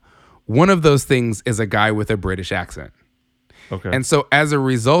Kaluuya. One of those things is a guy with a British accent. Okay. And so as a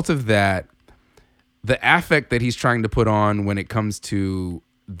result of that, the affect that he's trying to put on when it comes to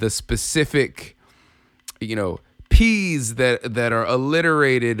the specific, you know, P's that are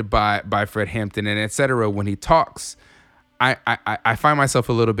alliterated by Fred Hampton and et cetera, when he talks, I find myself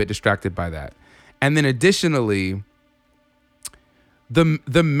a little bit distracted by that. And then additionally,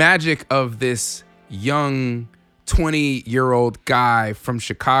 the magic of this young 20-year-old guy from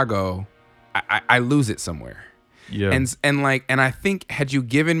Chicago, I lose it somewhere. Yeah. And I think, had you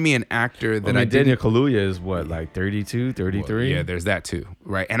given me an actor that Daniel Kaluuya is what, like 32, 33? Well, yeah, there's that too,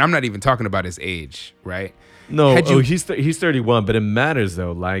 right? And I'm not even talking about his age, right? No, he's 31, but it matters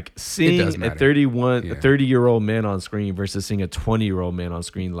though. Like seeing a 30-year-old man on screen versus seeing a 20-year-old man on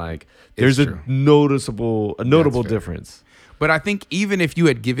screen, like there's a notable difference. But I think even if you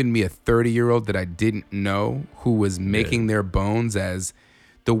had given me a 30-year-old that I didn't know who was making their bones as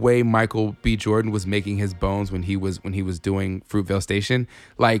the way Michael B. Jordan was making his bones when he was doing Fruitvale Station,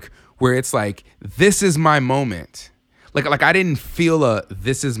 like where it's like, this is my moment. Like I didn't feel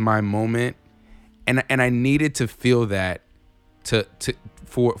this is my moment, and I needed to feel that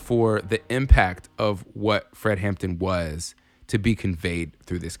for the impact of what Fred Hampton was to be conveyed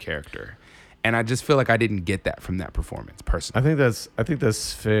through this character. And I just feel like I didn't get that from that performance personally. I think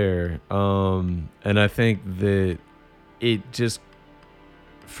that's fair. And I think that it just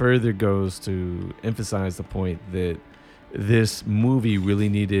further goes to emphasize the point that this movie really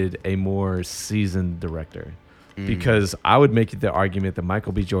needed a more seasoned director. Because I would make the argument that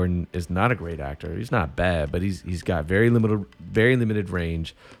Michael B. Jordan is not a great actor. He's not bad, but he's got very limited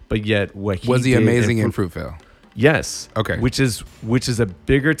range. But yet, what was he amazing in Fruitvale? Yes. Okay. Which is a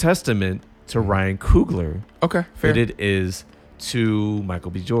bigger testament to Ryan Coogler. Okay. Fair. Than it is to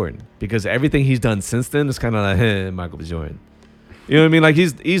Michael B. Jordan, because everything he's done since then is kind of like, hey, Michael B. Jordan. You know what I mean? Like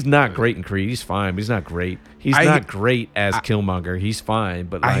he's not great in Creed. He's fine, but he's not great. He's not great as Killmonger. He's fine,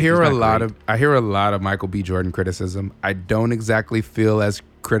 but like, I hear a lot of Michael B. Jordan criticism. I don't exactly feel as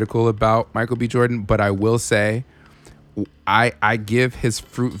critical about Michael B. Jordan, but I will say, I give his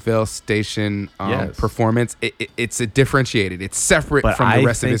Fruitvale Station performance. It's a differentiated. It's separate from the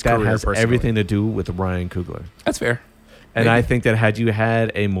rest of his career. That has everything to do with Ryan Coogler. That's fair. And maybe. I think that had you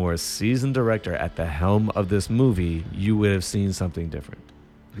had a more seasoned director at the helm of this movie, you would have seen something different.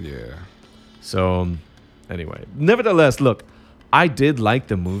 Yeah. So, anyway. Nevertheless, look, I did like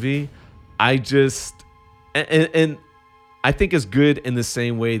the movie. I just... And I think it's good in the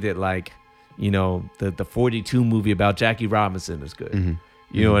same way that, like, you know, the 42 movie about Jackie Robinson is good. Mm-hmm.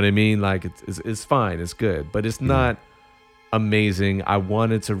 You know what I mean? Like, it's fine. It's good. But it's not amazing. I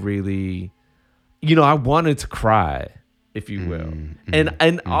wanted to really... You know, I wanted to cry, if you will.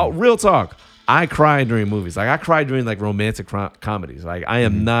 And real talk, I cry during movies. Like I cry during like romantic comedies. Like I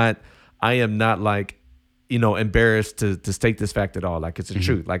am not like, you know, embarrassed to state this fact at all. Like it's the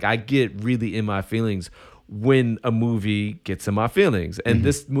truth. Like I get really in my feelings when a movie gets in my feelings. And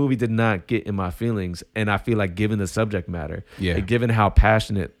this movie did not get in my feelings. And I feel like, given the subject matter, and given how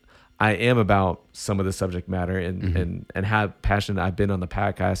passionate I am about some of the subject matter and how passionate I've been on the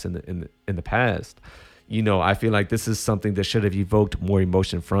podcast in the past, you know, I feel like this is something that should have evoked more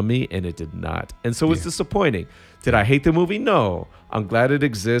emotion from me, and it did not. And so it's disappointing. Did I hate the movie? No. I'm glad it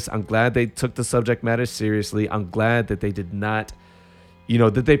exists. I'm glad they took the subject matter seriously. I'm glad that they did not, you know,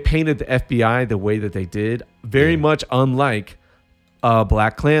 that they painted the FBI the way that they did, very much unlike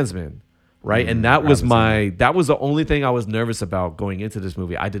Black Klansman, right? And that was the only thing I was nervous about going into this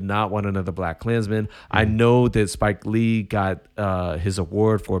movie. I did not want another Black Klansman. I know that Spike Lee got his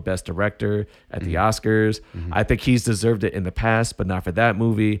award for Best Director at the Oscars. I think he's deserved it in the past, but not for that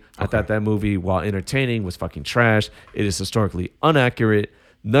movie. Okay. I thought that movie, while entertaining, was fucking trash. It is historically inaccurate.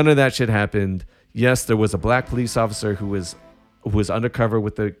 None of that shit happened. Yes, there was a black police officer who was undercover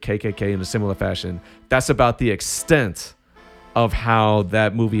with the KKK in a similar fashion. That's about the extent of how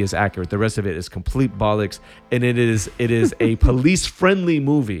that movie is accurate. The rest of it is complete bollocks, and it is a police friendly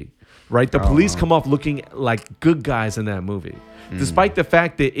movie, right? The police come off looking like good guys in that movie, despite the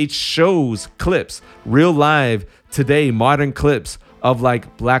fact that it shows clips, real live today, modern clips of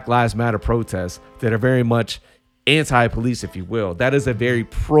like Black Lives Matter protests that are very much anti-police, if you will. That is a very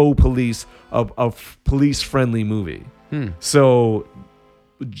pro-police of police-friendly movie. So,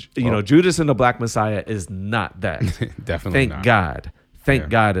 Judas and the Black Messiah is not that. Definitely Thank God. Thank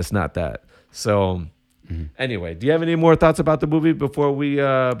God it's not that. So, anyway, do you have any more thoughts about the movie before we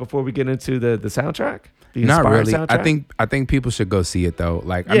get into the soundtrack? Not really. Soundtrack? I think people should go see it though.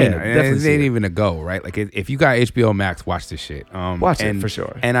 Like, I mean, it ain't even a go, right? Like, if you got HBO Max, watch this shit. Watch it for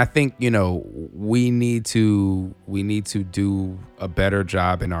sure. And I think we need to do a better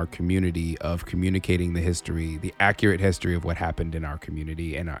job in our community of communicating the accurate history of what happened in our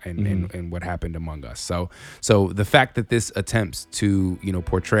community and what happened among us. So the fact that this attempts to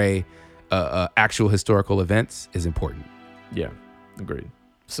portray actual historical events is important. Yeah, agreed.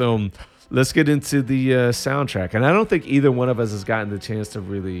 So. Let's get into the soundtrack. And I don't think either one of us has gotten the chance to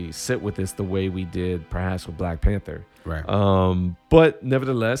really sit with this the way we did perhaps with Black Panther. Right. But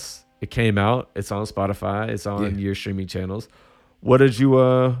nevertheless, it came out. It's on Spotify. It's on your streaming channels. What'd you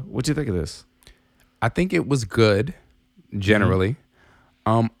think of this? I think it was good, generally.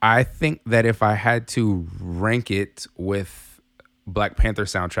 I think that if I had to rank it with Black Panther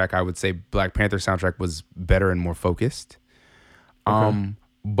soundtrack, I would say Black Panther soundtrack was better and more focused. Okay.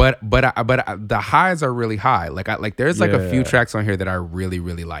 But the highs are really high. Like there's like a few tracks on here that I really,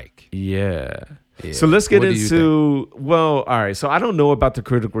 really like. Yeah. So let's get into, all right. So I don't know about the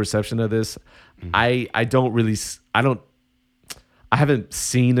critical reception of this. I haven't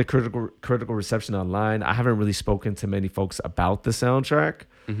seen the critical reception online. I haven't really spoken to many folks about the soundtrack.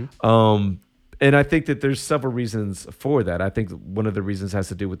 And I think that there's several reasons for that. I think one of the reasons has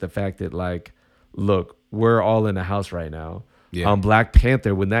to do with the fact that, like, look, we're all in a house right now. Yeah. Black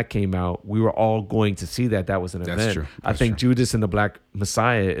Panther, when that came out, we were all going to see that. That was an event. That's true. I think Judas and the Black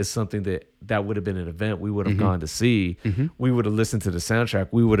Messiah is something that would have been an event we would have gone to see. We would have listened to the soundtrack.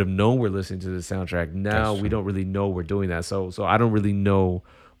 We would have known we're listening to the soundtrack. Now we don't really know we're doing that. So I don't really know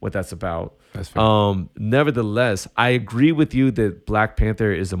what that's about. That's fair. Nevertheless, I agree with you that Black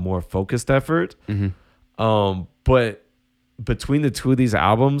Panther is a more focused effort. But between the two of these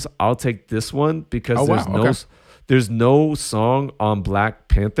albums, I'll take this one because there's no song on Black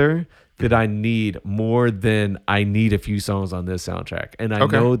Panther that I need more than I need a few songs on this soundtrack. And I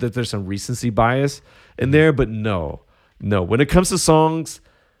know that there's some recency bias in there, but no. When it comes to songs,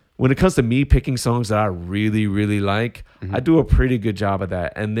 when it comes to me picking songs that I really, really like, I do a pretty good job of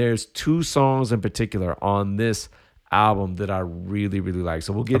that. And there's two songs in particular on this album that I really, really like.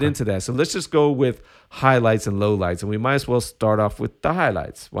 So we'll get into that. So let's just go with highlights and lowlights. And we might as well start off with the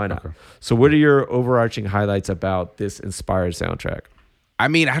highlights. Why not? So what are your overarching highlights about this inspired soundtrack? I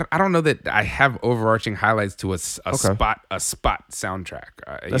mean, I don't know that I have overarching highlights to a spot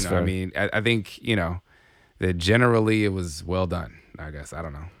soundtrack. That's fair. I mean, I think, that generally it was well done, I guess. I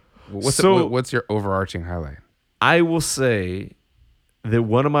don't know. What's your overarching highlight? I will say that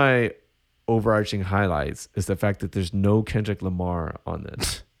one of my overarching highlights is the fact that there's no Kendrick Lamar on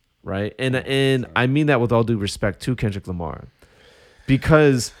this, right? And I mean that with all due respect to Kendrick Lamar,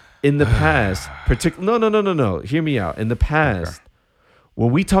 because in the past, no, hear me out. In the past,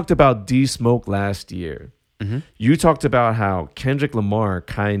 when we talked about D Smoke last year, you talked about how Kendrick Lamar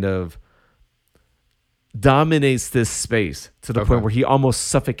kind of dominates this space to the point where he almost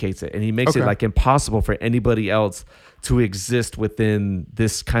suffocates it, and he makes it like impossible for anybody else to exist within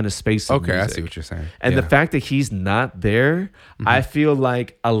this kind of space of music. I see what you're saying. And the fact that he's not there, I feel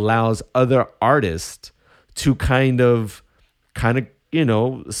like allows other artists to kind of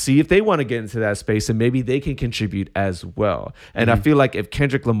see if they want to get into that space, and maybe they can contribute as well. And I feel like if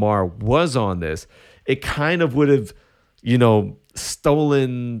Kendrick Lamar was on this, it kind of would have,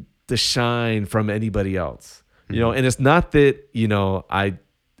 stolen the shine from anybody else. And it's not that,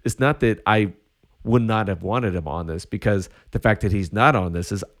 I would not have wanted him on this, because the fact that he's not on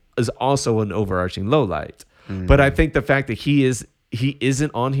this is also an overarching low light. But I think the fact that he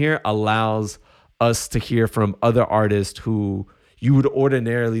isn't on here allows us to hear from other artists who you would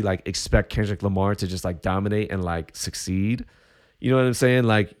ordinarily like expect Kendrick Lamar to just like dominate and like succeed. You know what I'm saying?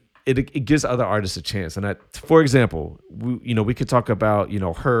 Like it gives other artists a chance. And for example, we could talk about,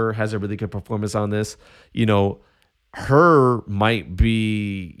 Her has a really good performance on this. Her might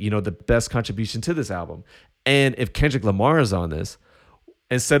be, the best contribution to this album. And if Kendrick Lamar is on this,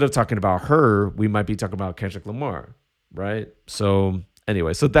 instead of talking about Her, we might be talking about Kendrick Lamar, right? So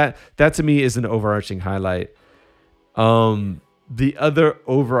anyway, so that to me is an overarching highlight. The other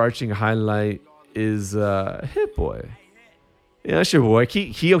overarching highlight is Hit Boy. Yeah, that's your boy.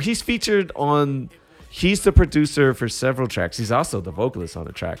 He's featured on. He's the producer for several tracks. He's also the vocalist on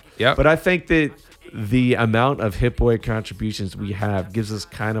the track. Yeah. But I think that the amount of Hit Boy contributions we have gives us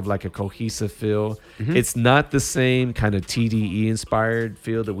kind of like a cohesive feel. Mm-hmm. It's not the same kind of TDE inspired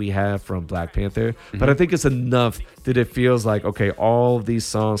feel that we have from Black Panther, but I think it's enough that it feels like, okay, all of these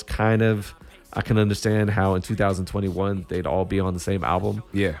songs kind of, I can understand how in 2021 they'd all be on the same album.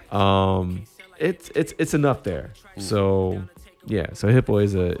 Yeah. It's enough there. So yeah, so Hit Boy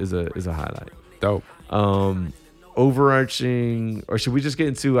is a highlight. Dope. Overarching, or should we just get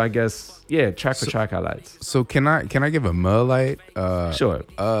into, I guess, track for track highlights? So can I give a Mullite? Sure.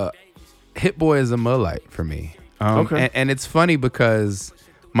 Hit Boy is a Mullite for me. Okay. And it's funny because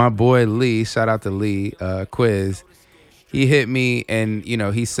my boy Lee, shout out to Lee, Quiz, he hit me and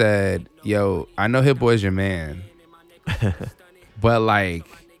he said, "Yo, I know Hit Boy's your man, but like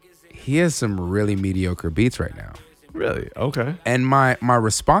he has some really mediocre beats right now." Really? Okay. And my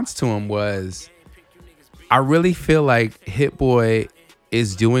response to him was, I really feel like Hit Boy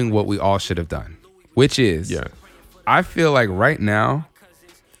is doing what we all should have done, which is, I feel like right now,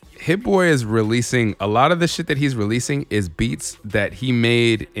 Hit Boy is releasing, a lot of the shit that he's releasing is beats that he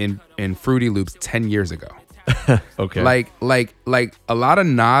made in Fruity Loops 10 years ago. Okay. Like a lot of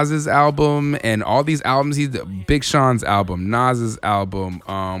Nas's album and all these albums, Big Sean's album, Nas's album,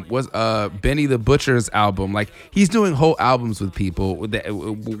 was Benny the Butcher's album. Like he's doing whole albums with people that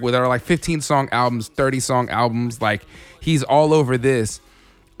are like 15 song albums, 30 song albums. Like he's all over this.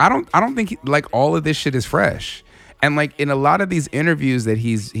 I don't think like all of this shit is fresh. And like in a lot of these interviews that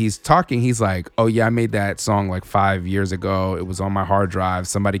he's talking, he's like, "Oh yeah, I made that song like 5 years ago. It was on my hard drive.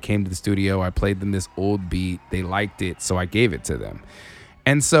 Somebody came to the studio. I played them this old beat. They liked it, so I gave it to them."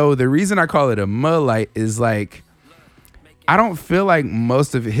 And so the reason I call it a Mullite is like, I don't feel like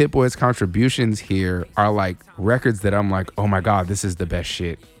most of Hit Boy's contributions here are like records that I'm like, "Oh my God, this is the best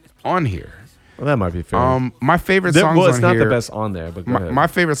shit on here." Well, that might be fair. My favorite songs on here. Well, it's not the best on there, but my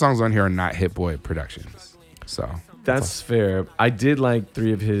favorite songs on here are not Hit Boy productions. So that's fair. I did like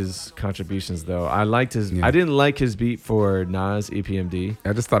 3 of his contributions though. I liked his. I didn't like his beat for Nas EPMD.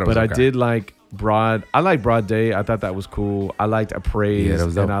 I just thought it was. But okay. I did like Broad. I like Broad Day. I thought that was cool. I liked Appraise,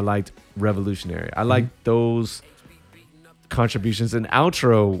 and I liked Revolutionary. I liked those contributions, and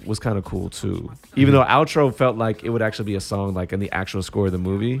Outro was kind of cool too. Even though Outro felt like it would actually be a song like in the actual score of the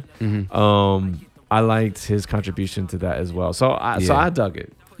movie. I liked his contribution to that as well. So I dug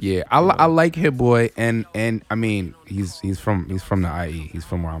it. Yeah, I like Hit Boy, and I mean he's from the IE. He's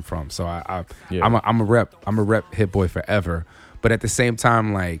from where I'm from, so I'm a rep Hit Boy forever. But at the same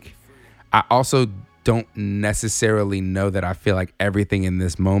time, like I also don't necessarily know that I feel like everything in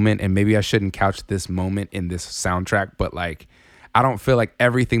this moment, and maybe I shouldn't couch this moment in this soundtrack, but like I don't feel like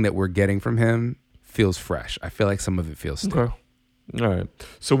everything that we're getting from him feels fresh. I feel like some of it feels stale. Okay. All right.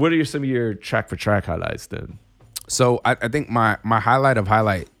 So what are some of your track for track highlights then? So I think my highlight of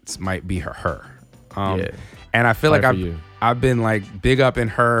highlights might be her. And I feel like I've been like big up in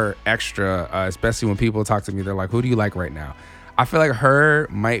her extra, especially when people talk to me. They're like, "Who do you like right now?" I feel like her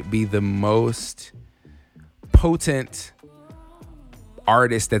might be the most potent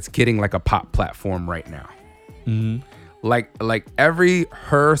artist that's getting like a pop platform right now. Like every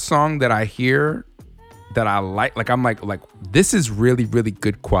her song that I hear that I like I'm like this is really, really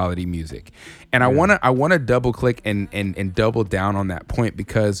good quality music. And I wanna double click and double down on that point,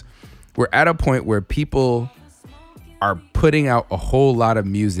 because we're at a point where people are putting out a whole lot of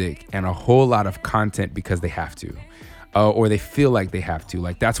music and a whole lot of content because they have to, or they feel like they have to.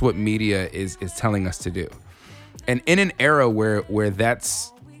 Like that's what media is telling us to do. And in an era where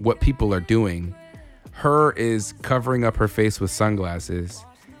that's what people are doing, her is covering up her face with sunglasses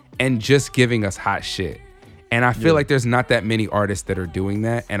and just giving us hot shit. And I feel like there's not that many artists that are doing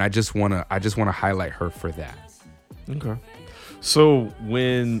that, and I just wanna highlight her for that. Okay. So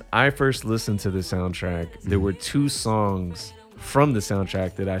when I first listened to the soundtrack, there were 2 songs from the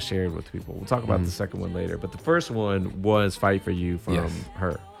soundtrack that I shared with people. We'll talk about the second one later, but the first one was "Fight for You" from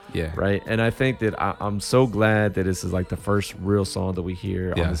her. Yeah. Right. And I think that I'm so glad that this is like the first real song that we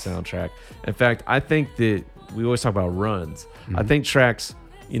hear on the soundtrack. In fact, I think that we always talk about runs. I think tracks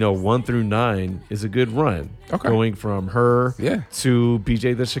 1 through 9 is a good run. Okay. Going from her to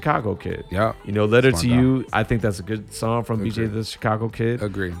BJ the Chicago Kid. Yeah. Letter to You. I think that's a good song from BJ the Chicago Kid.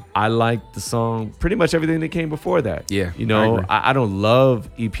 Agree. I like the song, pretty much everything that came before that. Yeah. I don't love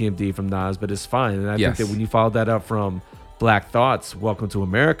EPMD from Nas, but it's fine. And I think that when you follow that up from Black Thought's Welcome to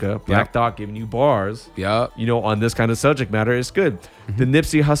America, Black Thought giving you bars, on this kind of subject matter, it's good. The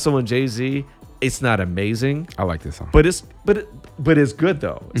Nipsey Hussle and Jay-Z, It's not amazing. I like this song, but it's good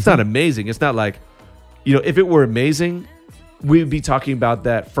though. It's not amazing. It's not like, if it were amazing, we'd be talking about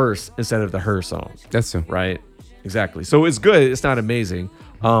that first instead of the Her song. That's true. Right? Exactly. So it's good. It's not amazing.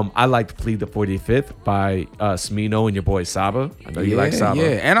 I liked Plead the 45th by Smino and your boy Saba. I know you like Saba.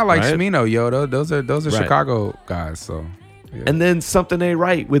 Yeah, and I like right? Smino, yo. Those are Right. Chicago guys, so. Yeah. And then Something Ain't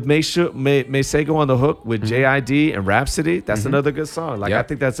Right with Masego on the hook with JID and Rhapsody. That's another good song. Like, I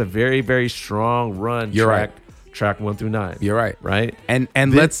think that's a very, very strong run. You're right. Track 1 through 9. You're right. Right. And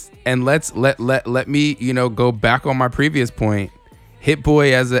let me go back on my previous point. Hit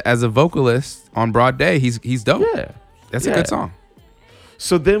Boy as a vocalist on Broad Day, he's dope. Yeah, that's a good song.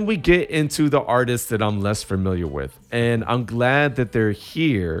 So then we get into the artists that I'm less familiar with, and I'm glad that they're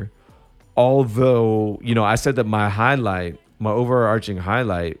here. Although, I said that my overarching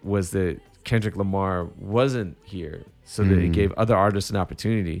highlight was that Kendrick Lamar wasn't here, so that it gave other artists an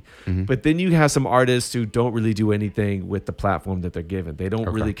opportunity. But then you have some artists who don't really do anything with the platform that they're given. They don't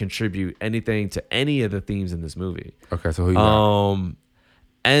really contribute anything to any of the themes in this movie. Okay, so who you got?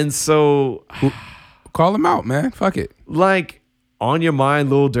 And so Call them out, man. Fuck it. Like, On Your Mind,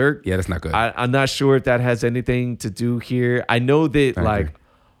 Lil Durk. Yeah, that's not good. I'm not sure if that has anything to do here. I know that like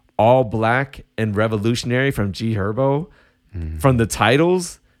All Black and Revolutionary from G Herbo, from the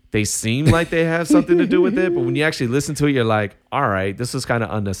titles, they seem like they have something to do with it. But when you actually listen to it, you're like, all right, this is kind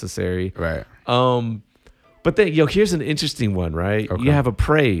of unnecessary. Right. But then, here's an interesting one, right? Okay. You have a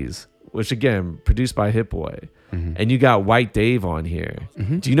Praise, which again, produced by Hit Boy. And you got White Dave on here.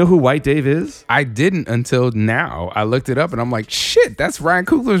 Do you know who White Dave is? I didn't until now. I looked it up and I'm like, shit, that's Ryan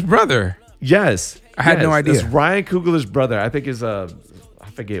Coogler's brother. Yes. I had no idea. It's Ryan Coogler's brother. I think is I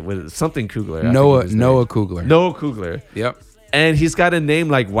forget what it is, something Coogler. Noah Coogler. Noah Coogler. Yep. And he's got a name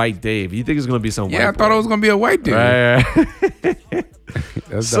like White Dave. You think it's gonna be some white I thought boy. it was gonna be a white dude. Right. That's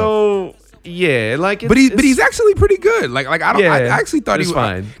dope. So yeah, like but he's actually pretty good. Like I don't. I actually thought he was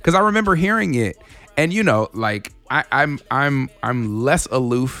fine because I remember hearing it, and like I'm less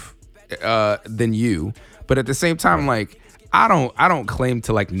aloof than you, but at the same time, like I don't claim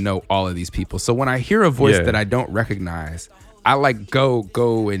to like know all of these people. So when I hear a voice that I don't recognize, I like go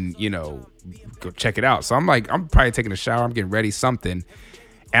and go check it out. So I'm probably taking a shower, I'm getting ready, something,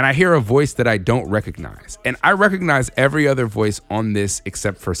 and I hear a voice that I don't recognize, and I recognize every other voice on this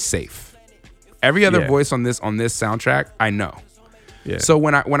except for Safe. Every other voice on this soundtrack, I know. Yeah. So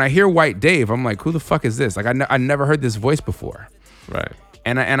when I hear White Dave, I'm like, who the fuck is this? Like I never heard this voice before. Right.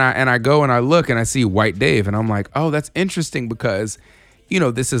 And I go and I look and I see White Dave and I'm like, oh, that's interesting because,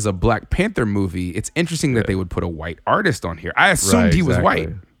 this is a Black Panther movie. It's interesting that they would put a white artist on here. I assumed he was white.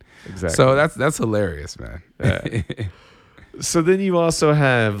 Exactly. So that's hilarious, man. Yeah. So then you also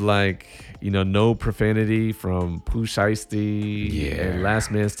have like, No Profanity from Pooh Shiesty and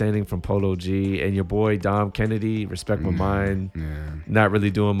Last Man Standing from Polo G and your boy Dom Kennedy, Respect My Mind. Yeah. Not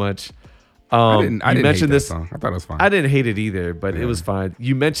really doing much. I didn't hate this song. I thought it was fine. I didn't hate it either, but it was fine.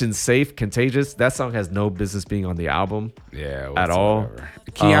 You mentioned Safe, Contagious. That song has no business being on the album. Yeah, at all.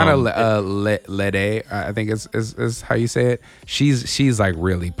 Kiana Lede, I think is how you say it. She's like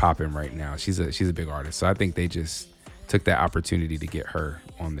really popping right now. She's a big artist. So I think they just took that opportunity to get her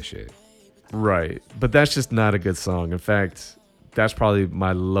on the shit. Right. But that's just not a good song. In fact, that's probably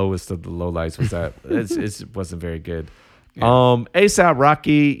my lowest of the lowlights was that it wasn't very good. Yeah. ASAP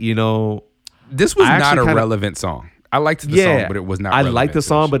Rocky, this was not a relevant song. I liked the song, but it was not relevant. I liked the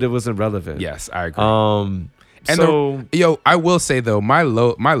song, but it wasn't relevant. Yes, I agree. I will say though, my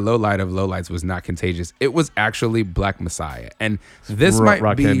lowlight of lowlights was not Contagious. It was actually Black Messiah, and this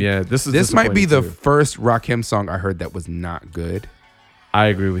might be this might be the first Rakim song I heard that was not good. I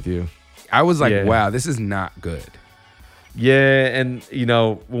agree with you. I was like, wow, this is not good. Yeah, and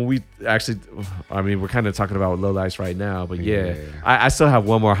when we actually, we're kind of talking about lowlights right now, but I still have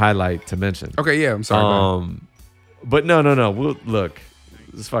one more highlight to mention. Okay, yeah, I'm sorry. But no. We'll look.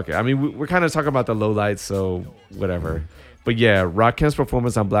 Just fuck it. We're kind of talking about the lowlights, so whatever. But yeah, Rakim's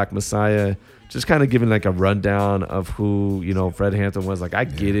performance on Black Messiah, just kind of giving like a rundown of who Fred Hampton was. Like I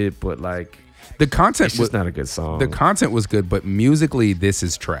get it, but like the content was not a good song. The content was good, but musically, this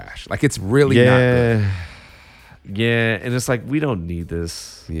is trash. Like it's really not good. Yeah, and it's like we don't need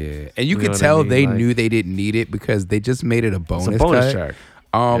this. Yeah, and you could tell they knew they didn't need it because they just made it a bonus track.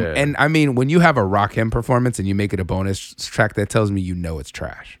 And when you have a Rakim performance and you make it a bonus track, that tells me it's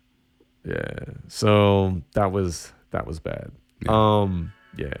trash. Yeah. So that was bad.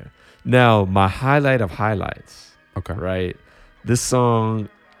 Yeah. Now my highlight of highlights. Okay. Right. This song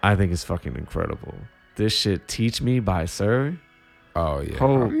I think is fucking incredible. This shit, Teach Me by Sir. Oh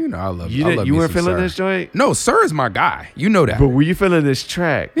yeah, You know I love. You weren't feeling this joint? No, Sir is my guy. You know that. But were you feeling this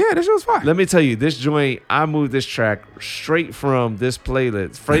track? Yeah, this shit was fine. Let me tell you, this joint, I moved this track straight from this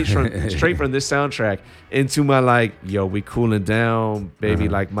playlist, straight from this soundtrack into my like, yo, we cooling down, baby,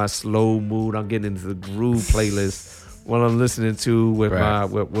 like my slow mood. I'm getting into the groove playlist while I'm listening to with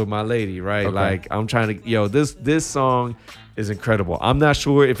my lady, right? Okay. Like I'm trying to, this song is incredible. I'm not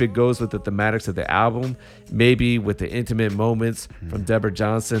sure if it goes with the thematics of the album, maybe with the intimate moments from Deborah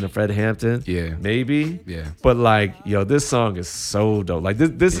Johnson and Fred Hampton. Yeah. Maybe. Yeah. But like, this song is so dope. Like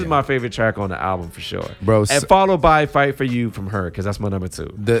this is my favorite track on the album for sure. Bro. And followed by Fight For You from her, because that's my number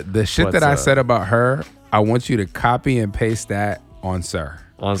 2. The shit that I said about her, I want you to copy and paste that on Sir.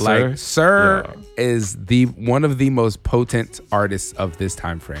 On Sir? Sir is one of the most potent artists of this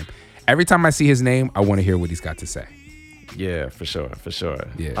time frame. Every time I see his name, I want to hear what he's got to say. Yeah, for sure.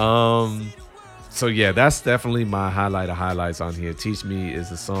 Yeah. So yeah, that's definitely my highlight of highlights on here. Teach Me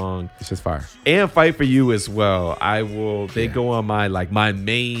is a song. It's just fire. And Fight For You as well. They go on my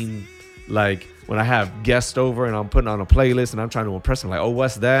main, like when I have guests over and I'm putting on a playlist and I'm trying to impress them, like, oh,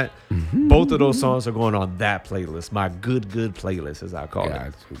 what's that? Mm-hmm. Both of those songs are going on that playlist. My good playlist, as I call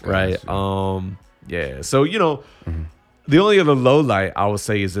it. Right. Yeah. So, the only other low light I would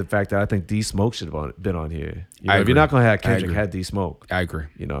say is the fact that I think D Smoke should have been on here. If you're not gonna have Kendrick, have D Smoke. I agree.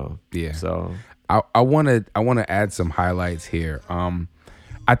 Yeah. So I wanna add some highlights here.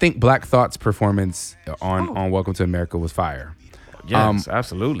 I think Black Thought's performance on Welcome to America was fire. Yes,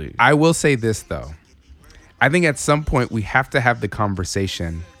 absolutely. I will say this though. I think at some point we have to have the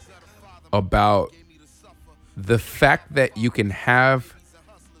conversation about the fact that you can have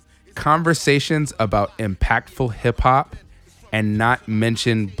conversations about impactful hip hop and not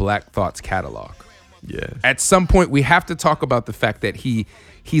mention Black Thought's catalog. Yeah. At some point we have to talk about the fact that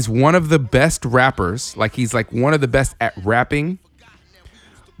he's one of the best rappers, like he's like one of the best at rapping.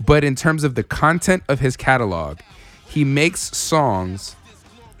 But in terms of the content of his catalog, he makes songs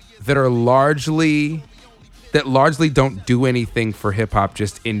that largely don't do anything for hip hop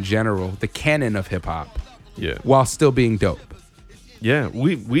just in general, the canon of hip hop. Yeah. While still being dope. Yeah,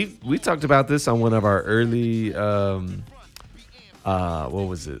 we talked about this on one of our early what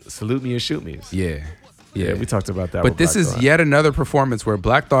was it? Salute Me or Shoot Me's. Yeah, we talked about that. But this is yet another performance where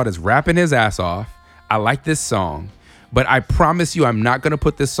Black Thought is rapping his ass off. I like this song, but I promise you, I'm not gonna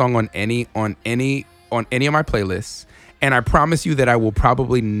put this song on any of my playlists, and I promise you that I will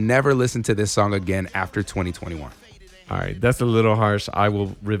probably never listen to this song again after 2021. All right, that's a little harsh. I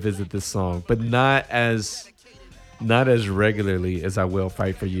will revisit this song, but not as regularly as I will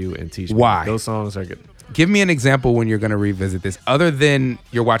Fight For You and Teach Me. Why? Those songs are good. Give me an example when you're going to revisit this, other than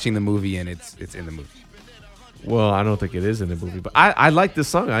you're watching the movie and it's in the movie. Well, I don't think it is in the movie, but I like this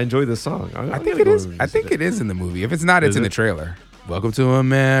song. I enjoy this song. I think it is. I think it is in the movie. If it's not, it's in the trailer. Welcome to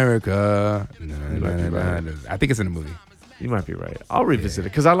America. I think it's in the movie. You might be right. I'll revisit it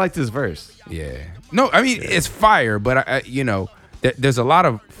because I like this verse. Yeah. No, I mean, it's fire, but there's a lot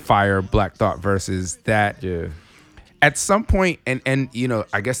of fire Black Thought verses that at some point, and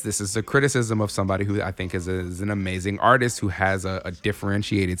I guess this is a criticism of somebody who I think is an amazing artist who has a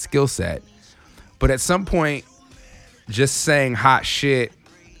differentiated skill set. But at some point, just saying hot shit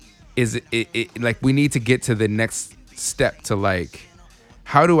is it like we need to get to the next step to like,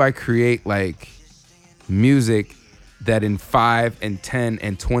 how do I create like music that in 5 and 10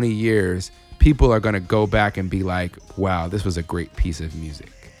 and 20 years, people are going to go back and be like, wow, this was a great piece of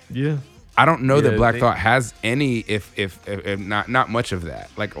music. Yeah. I don't know that Black Thought has any, if not much of that.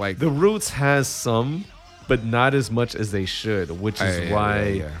 Like The Roots has some, but not as much as they should, which is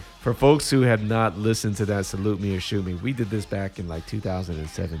why for folks who have not listened to that Salute Me or Shoot Me, we did this back in like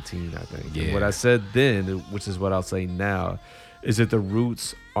 2017, I think. Yeah. And what I said then, which is what I'll say now, is that The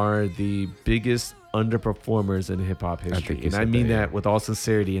Roots are the biggest underperformers in hip hop history. And I mean that with all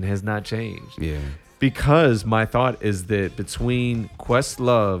sincerity, and has not changed. Yeah. Because my thought is that between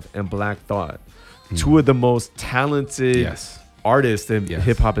Questlove and Black Thought, two of the most talented artists that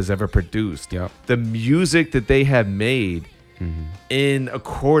hip hop has ever produced, the music that they have made in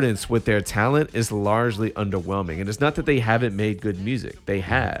accordance with their talent is largely underwhelming. And it's not that they haven't made good music. They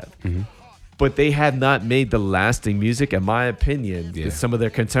have. But they have not made the lasting music, in my opinion, that some of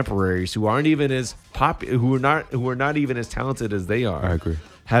their contemporaries who aren't even as who are not even as talented as they are. I agree.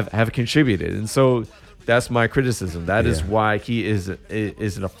 Have contributed. And so that's my criticism. That is why he is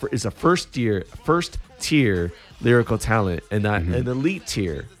a first tier lyrical talent and not an elite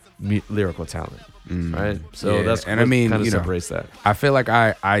tier lyrical talent. Right, so that's and I mean, kind of separates that. I feel like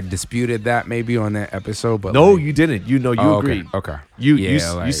I disputed that maybe on that episode, but no, you didn't. You agreed. Okay, you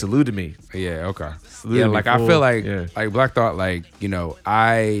saluted me. Yeah, okay. Saluted me I feel like like Black Thought, like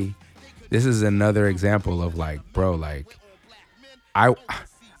this is another example of like, bro, like I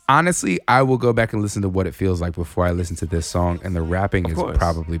will go back and listen to What It Feels Like before I listen to this song, and the rapping is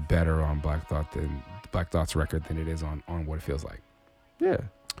probably better on Black Thought's record than it is on What It Feels Like. Yeah.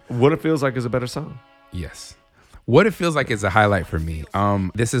 What It Feels Like is a better song. Yes. What It Feels Like is a highlight for me.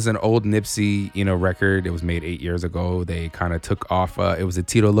 This is an old Nipsey, record. It was made 8 years ago. They kind of took off. It was a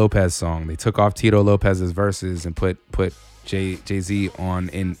Tito Lopez song. They took off Tito Lopez's verses and put Jay-Z on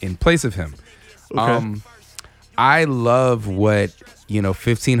in place of him. Okay. I love what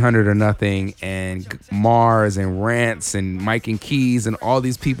 1500 or Nothing and Mars and Rants and Mike and Keys and all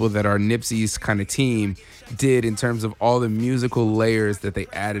these people that are Nipsey's kind of team did in terms of all the musical layers that they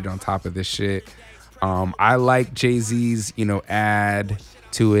added on top of this shit. I like Jay-Z's, add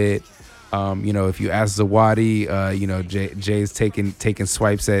to it. If you ask Zawadi, Jay's taking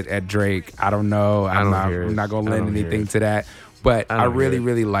swipes at Drake. I don't know. I'm not gonna lend anything to that. But I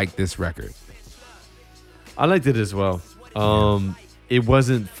really like this record. I liked it as well. It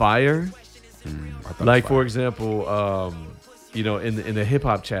wasn't fire. Like, for example, in the hip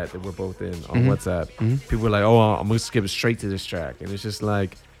hop chat that we're both in on WhatsApp, people were like, "Oh, I'm gonna skip straight to this track," and it's just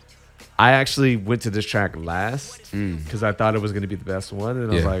like, I actually went to this track last because I thought it was gonna be the best one, and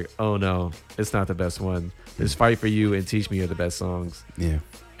I was like, "Oh no, it's not the best one. This Fight for You and Teach Me are the best songs." Yeah.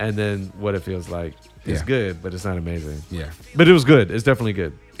 And then What It Feels Like is good, but it's not amazing. Yeah. But it was good. It's definitely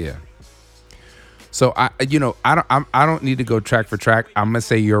good. Yeah. So I don't need to go track for track. I'm gonna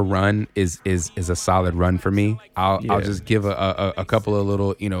say your run is a solid run for me. I'll just give a couple of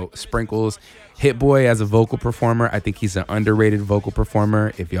little sprinkles. Hit Boy as a vocal performer, I think he's an underrated vocal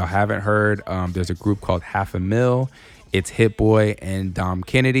performer. If y'all haven't heard, there's a group called Half a Mill. It's Hit Boy and Dom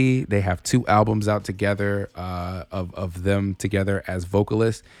Kennedy. They have 2 albums out together of them together as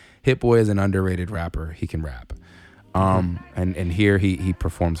vocalists. Hit Boy is an underrated rapper. He can rap, and here he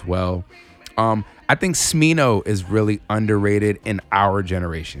performs well. I think Smino is really underrated in our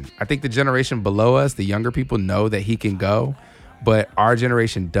generation. I think the generation below us, the younger people, know that he can go, but our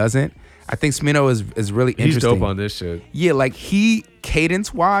generation doesn't. I think Smino is really interesting. He's dope on this shit. Yeah, like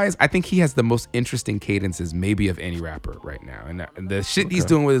cadence-wise, I think he has the most interesting cadences maybe of any rapper right now. And the shit he's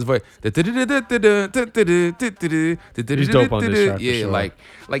doing with his voice. He's dope on this track. Yeah, sure.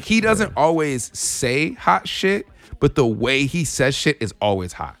 like he doesn't always say hot shit, but the way he says shit is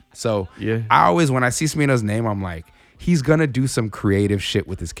always hot. So I always, when I see Smino's name, I'm like, he's gonna do some creative shit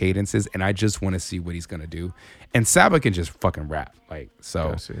with his cadences, and I just want to see what he's gonna do. And Saba can just fucking rap, like,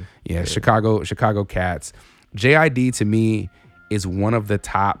 so. Yeah, Chicago Cats. JID to me is one of the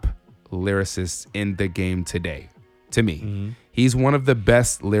top lyricists in the game today. To me, he's one of the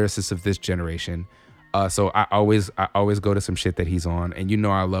best lyricists of this generation. So I always go to some shit that he's on, and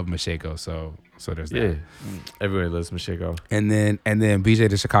I love Mashego, so there's that. Yeah, everybody loves Mashego. And then BJ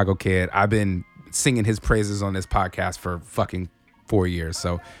the Chicago Kid. I've been singing his praises on this podcast for fucking 4 years,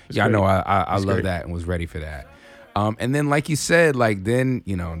 so I know I love great. That and was ready for that. And then like you said, like then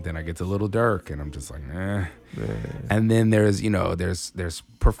I get to Little Durk, and I'm just like, eh. Yeah. And then there's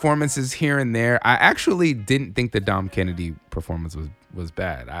performances here and there. I actually didn't think the Dom Kennedy performance was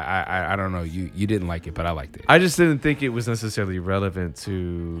bad. I don't know. You didn't like it, but I liked it. I just didn't think it was necessarily relevant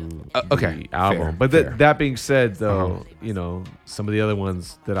to the album. Fair, but that being said, though, some of the other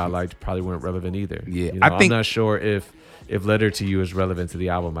ones that I liked probably weren't relevant either. Yeah, I'm not sure if Letter to You is relevant to the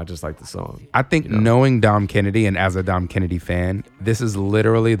album. I just like the song. I think knowing Dom Kennedy and as a Dom Kennedy fan, this is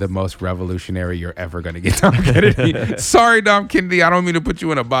literally the most revolutionary you're ever going to get Dom Kennedy. Sorry, Dom Kennedy. I don't mean to put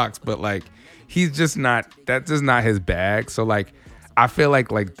you in a box, but like, he's just not, that's just not his bag. So like, I feel like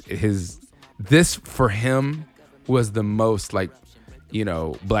this for him was the most like,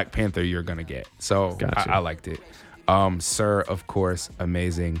 Black Panther you're going to get. So gotcha. I liked it. Sir, of course,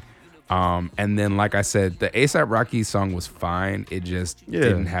 amazing. And then, like I said, the A$AP Rocky song was fine. It just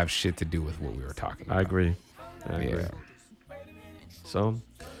didn't have shit to do with what we were talking about. I agree. So,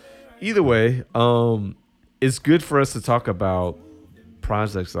 either way, it's good for us to talk about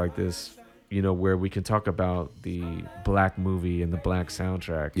projects like this, where we can talk about the Black movie and the Black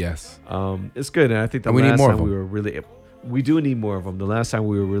soundtrack. Yes. It's good. And I think we do need more of them. The last time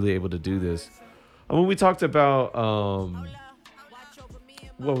we were really able to do this, we talked about,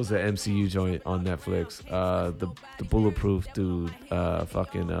 what was the MCU joint on Netflix? The Bulletproof dude,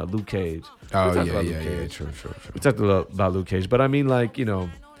 Luke Cage. Oh yeah, true. We talked about Luke Cage, but I mean, like,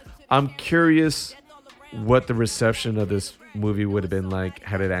 I'm curious what the reception of this movie would have been like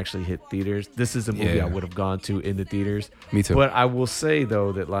had it actually hit theaters. This is a movie I would have gone to in the theaters. Me too. But I will say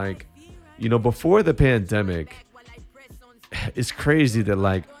though that like, you know, before the pandemic, it's crazy that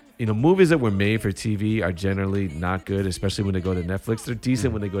like, you know, movies that were made for TV are generally not good, especially when they go to Netflix. They're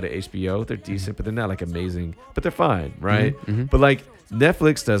decent when they go to HBO. They're decent, but they're not like amazing. But they're fine, right? But like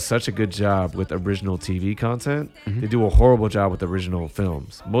Netflix does such a good job with original TV content. They do a horrible job with original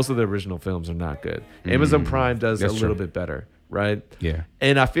films. Most of the original films are not good. Amazon Prime does a little bit better, right? Yeah.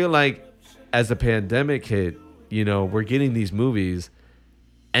 And I feel like as the pandemic hit, you know, we're getting these movies,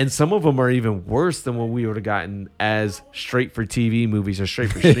 and some of them are even worse than what we would have gotten as straight for TV movies or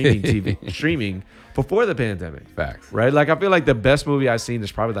straight for streaming before the pandemic. Facts. Right? Like I feel like the best movie I've seen is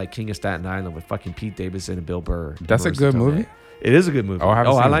probably like King of Staten Island with fucking Pete Davidson and Bill Burr. That's a good movie? It is a good movie.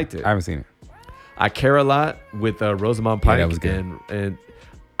 I liked it. I haven't seen it. I Care a Lot with Rosamund Pike. Yeah, that was good. And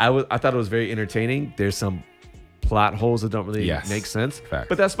I thought it was very entertaining. There's some plot holes that don't really make sense. Facts.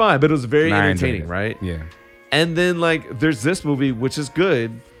 But that's fine. But it was very entertaining, right? Yeah. And then like there's this movie which is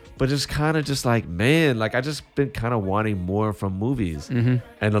good, but it's kind of just like, man, like I just been kind of wanting more from movies. And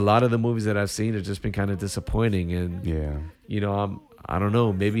a lot of the movies that I've seen have just been kind of disappointing. And you know, I don't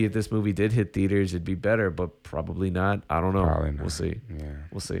know, maybe if this movie did hit theaters it'd be better, but probably not. I don't know. Probably not. We'll see. Yeah.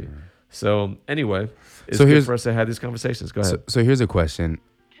 We'll see. So anyway, it's So good for us to have these conversations. Go ahead. So here's a question.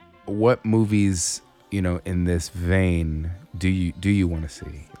 What movies, you know, in this vein do you want to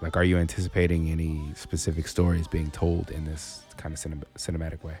see? Like, are you anticipating any specific stories being told in this kind of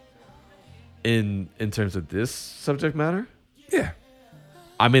cinematic way? In terms of this subject matter? Yeah.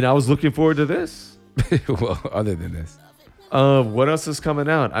 I mean, I was looking forward to this. Well, other than this. What else is coming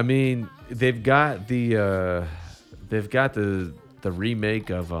out? I mean, they've got the remake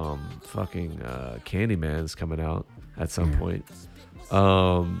of fucking Candyman's coming out at some point.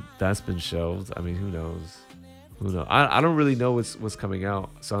 That's been shelved. I mean, who knows? I don't really know what's coming out,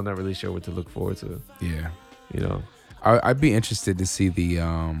 so I'm not really sure what to look forward to. Yeah. You know, I'd be interested to see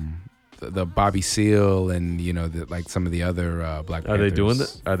the Bobby Seale and, you know, like some of the other Black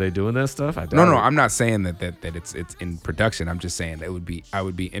Panthers. Are they doing that stuff? No, I'm not saying that it's in production. I'm just saying that I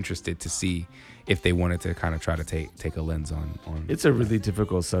would be interested to see if they wanted to kind of try to take a lens on. It's a really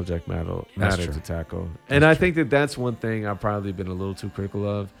difficult subject matter to tackle, and I think that's one thing I've probably been a little too critical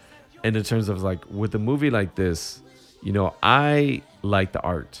of. And in terms of like with a movie like this, you know, I like the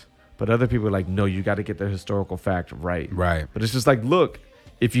art, but other people are like, no, you got to get the historical fact right. Right. But it's just like, look,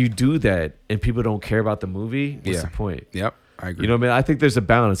 if you do that and people don't care about the movie, what's the point? Yep. I agree. You know what I mean? I think there's a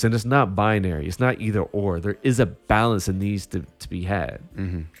balance, and it's not binary. It's not either or. There is a balance that needs to be had.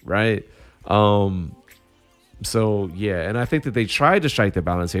 Right. So yeah, and I think that they tried to strike the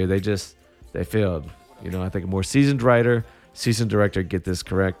balance here. They failed. You know, I think a more seasoned director get this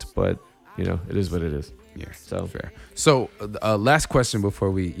correct, but you know, it is what it is. Yeah. So fair. So last question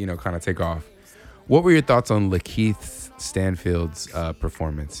before we, you know, kind of take off. What were your thoughts on Lakeith Stanfield's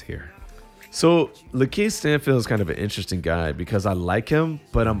performance here? So Lakeith Stanfield is kind of an interesting guy because I like him,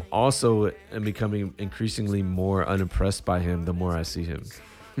 but I'm also becoming increasingly more unimpressed by him the more I see him.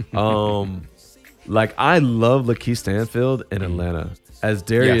 Like I love Lakeith Stanfield in Atlanta as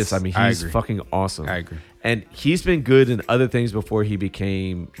Darius. Yes, I mean, he's fucking awesome. I agree. And he's been good in other things before he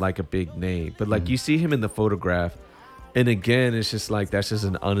became like a big name. But like you see him in The Photograph, and again, it's just like that's just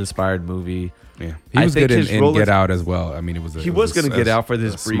an uninspired movie. Yeah, he was good in Get Out as well. I mean, he was going to Get Out for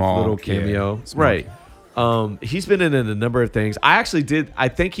this brief little cameo, right? He's been in a number of things. I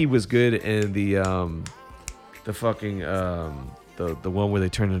think he was good in the fucking the one where they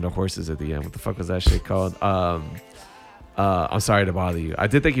turn into horses at the end. What the fuck was that shit called? I'm Sorry to Bother You. I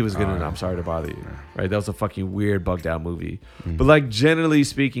did think he was good in I'm Sorry to Bother You. Right? That was a fucking weird, bugged out movie. But like generally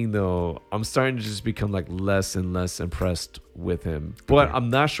speaking, though, I'm starting to just become like less and less impressed with him. But I'm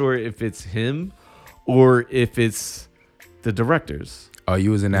not sure if it's him or if it's the directors. Oh,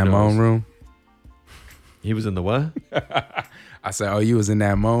 you was in that moan room? He was in the what? I said, oh, you was in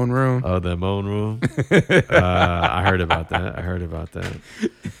that moan room? Oh, the moan room? I heard about that.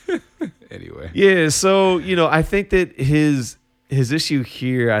 Anyway. Yeah, so, you know, I think that his issue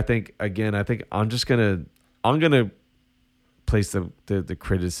here, I think I'm gonna place the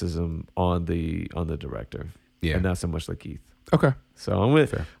criticism on the director. Yeah. And not so much Lakeith. Okay. So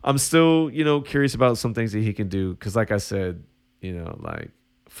I'm still, you know, curious about some things that he can do. Cause like I said, you know, like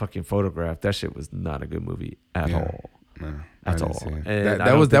fucking Photograph, that shit was not a good movie at all. No, at all. And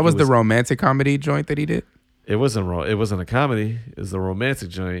that was the romantic comedy joint that he did? It wasn't a comedy. It was the romantic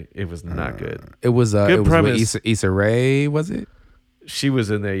joint. It was not good. It was good premise. With Issa Rae, was it? She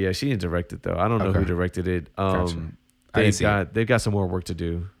was in there. Yeah, she didn't direct it though. I don't know who directed it. Gotcha. They've got some more work to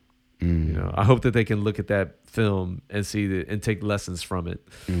do. You know, I hope that they can look at that film and and take lessons from it.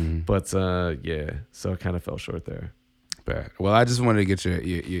 But yeah, so I kind of fell short there. Bad. Well, I just wanted to get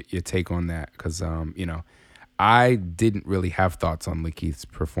your take on that because you know, I didn't really have thoughts on Lakeith's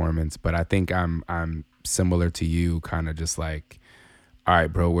performance, but I think I'm similar to you, kind of just like, all right,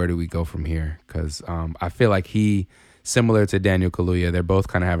 bro, where do we go from here? Because I feel like similar to Daniel Kaluuya, they're both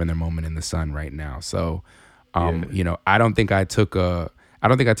kind of having their moment in the sun right now. So, you know, I don't think I took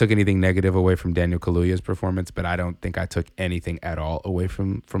anything negative away from Daniel Kaluuya's performance, but I don't think I took anything at all away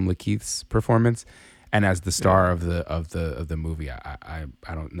from Lakeith's performance. And as the star of the movie, I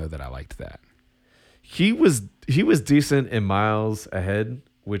don't know that I liked that. He was decent in Miles Ahead,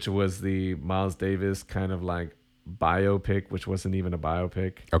 which was the Miles Davis kind of like biopic, which wasn't even a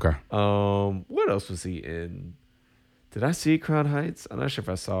biopic. Okay. What else was he in? Did I see Crown Heights? I'm not sure if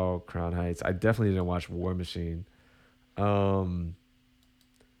I saw Crown Heights. I definitely didn't watch War Machine.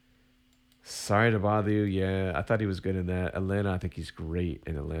 Sorry to Bother You. Yeah, I thought he was good in that. Atlanta, I think he's great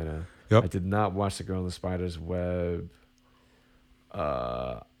in Atlanta. Yep. I did not watch The Girl in the Spider's Web.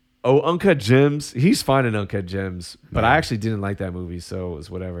 Uncut Gems. He's fine in Uncut Gems, but I actually didn't like that movie, so it was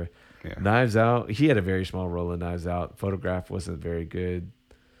whatever. Yeah. Knives Out. He had a very small role in Knives Out. Photograph wasn't very good.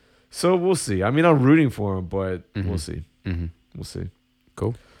 So we'll see. I mean, I'm rooting for him, but we'll see. We'll see.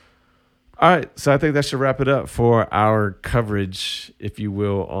 Cool. All right. So I think that should wrap it up for our coverage, if you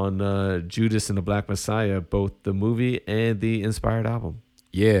will, on Judas and the Black Messiah, both the movie and the inspired album.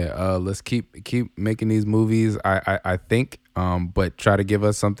 Yeah, let's keep making these movies. I think, but try to give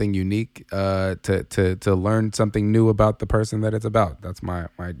us something unique to learn something new about the person that it's about. That's my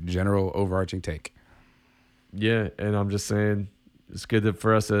general overarching take. Yeah, and I'm just saying it's good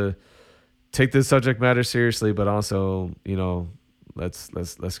for us to take this subject matter seriously, but also, you know, let's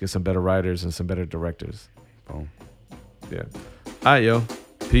get some better writers and some better directors. Boom. Yeah. All right, yo.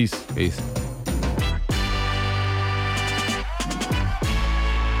 Peace.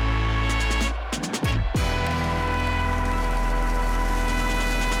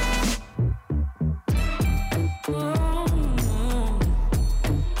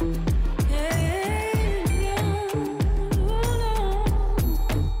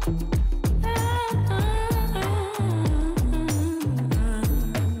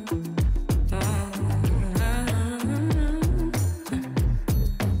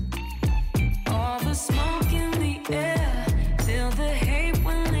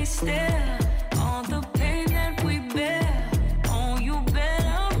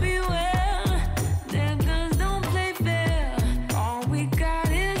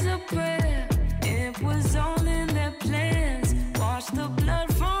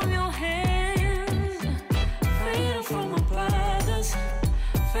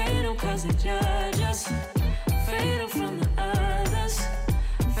 Cause it just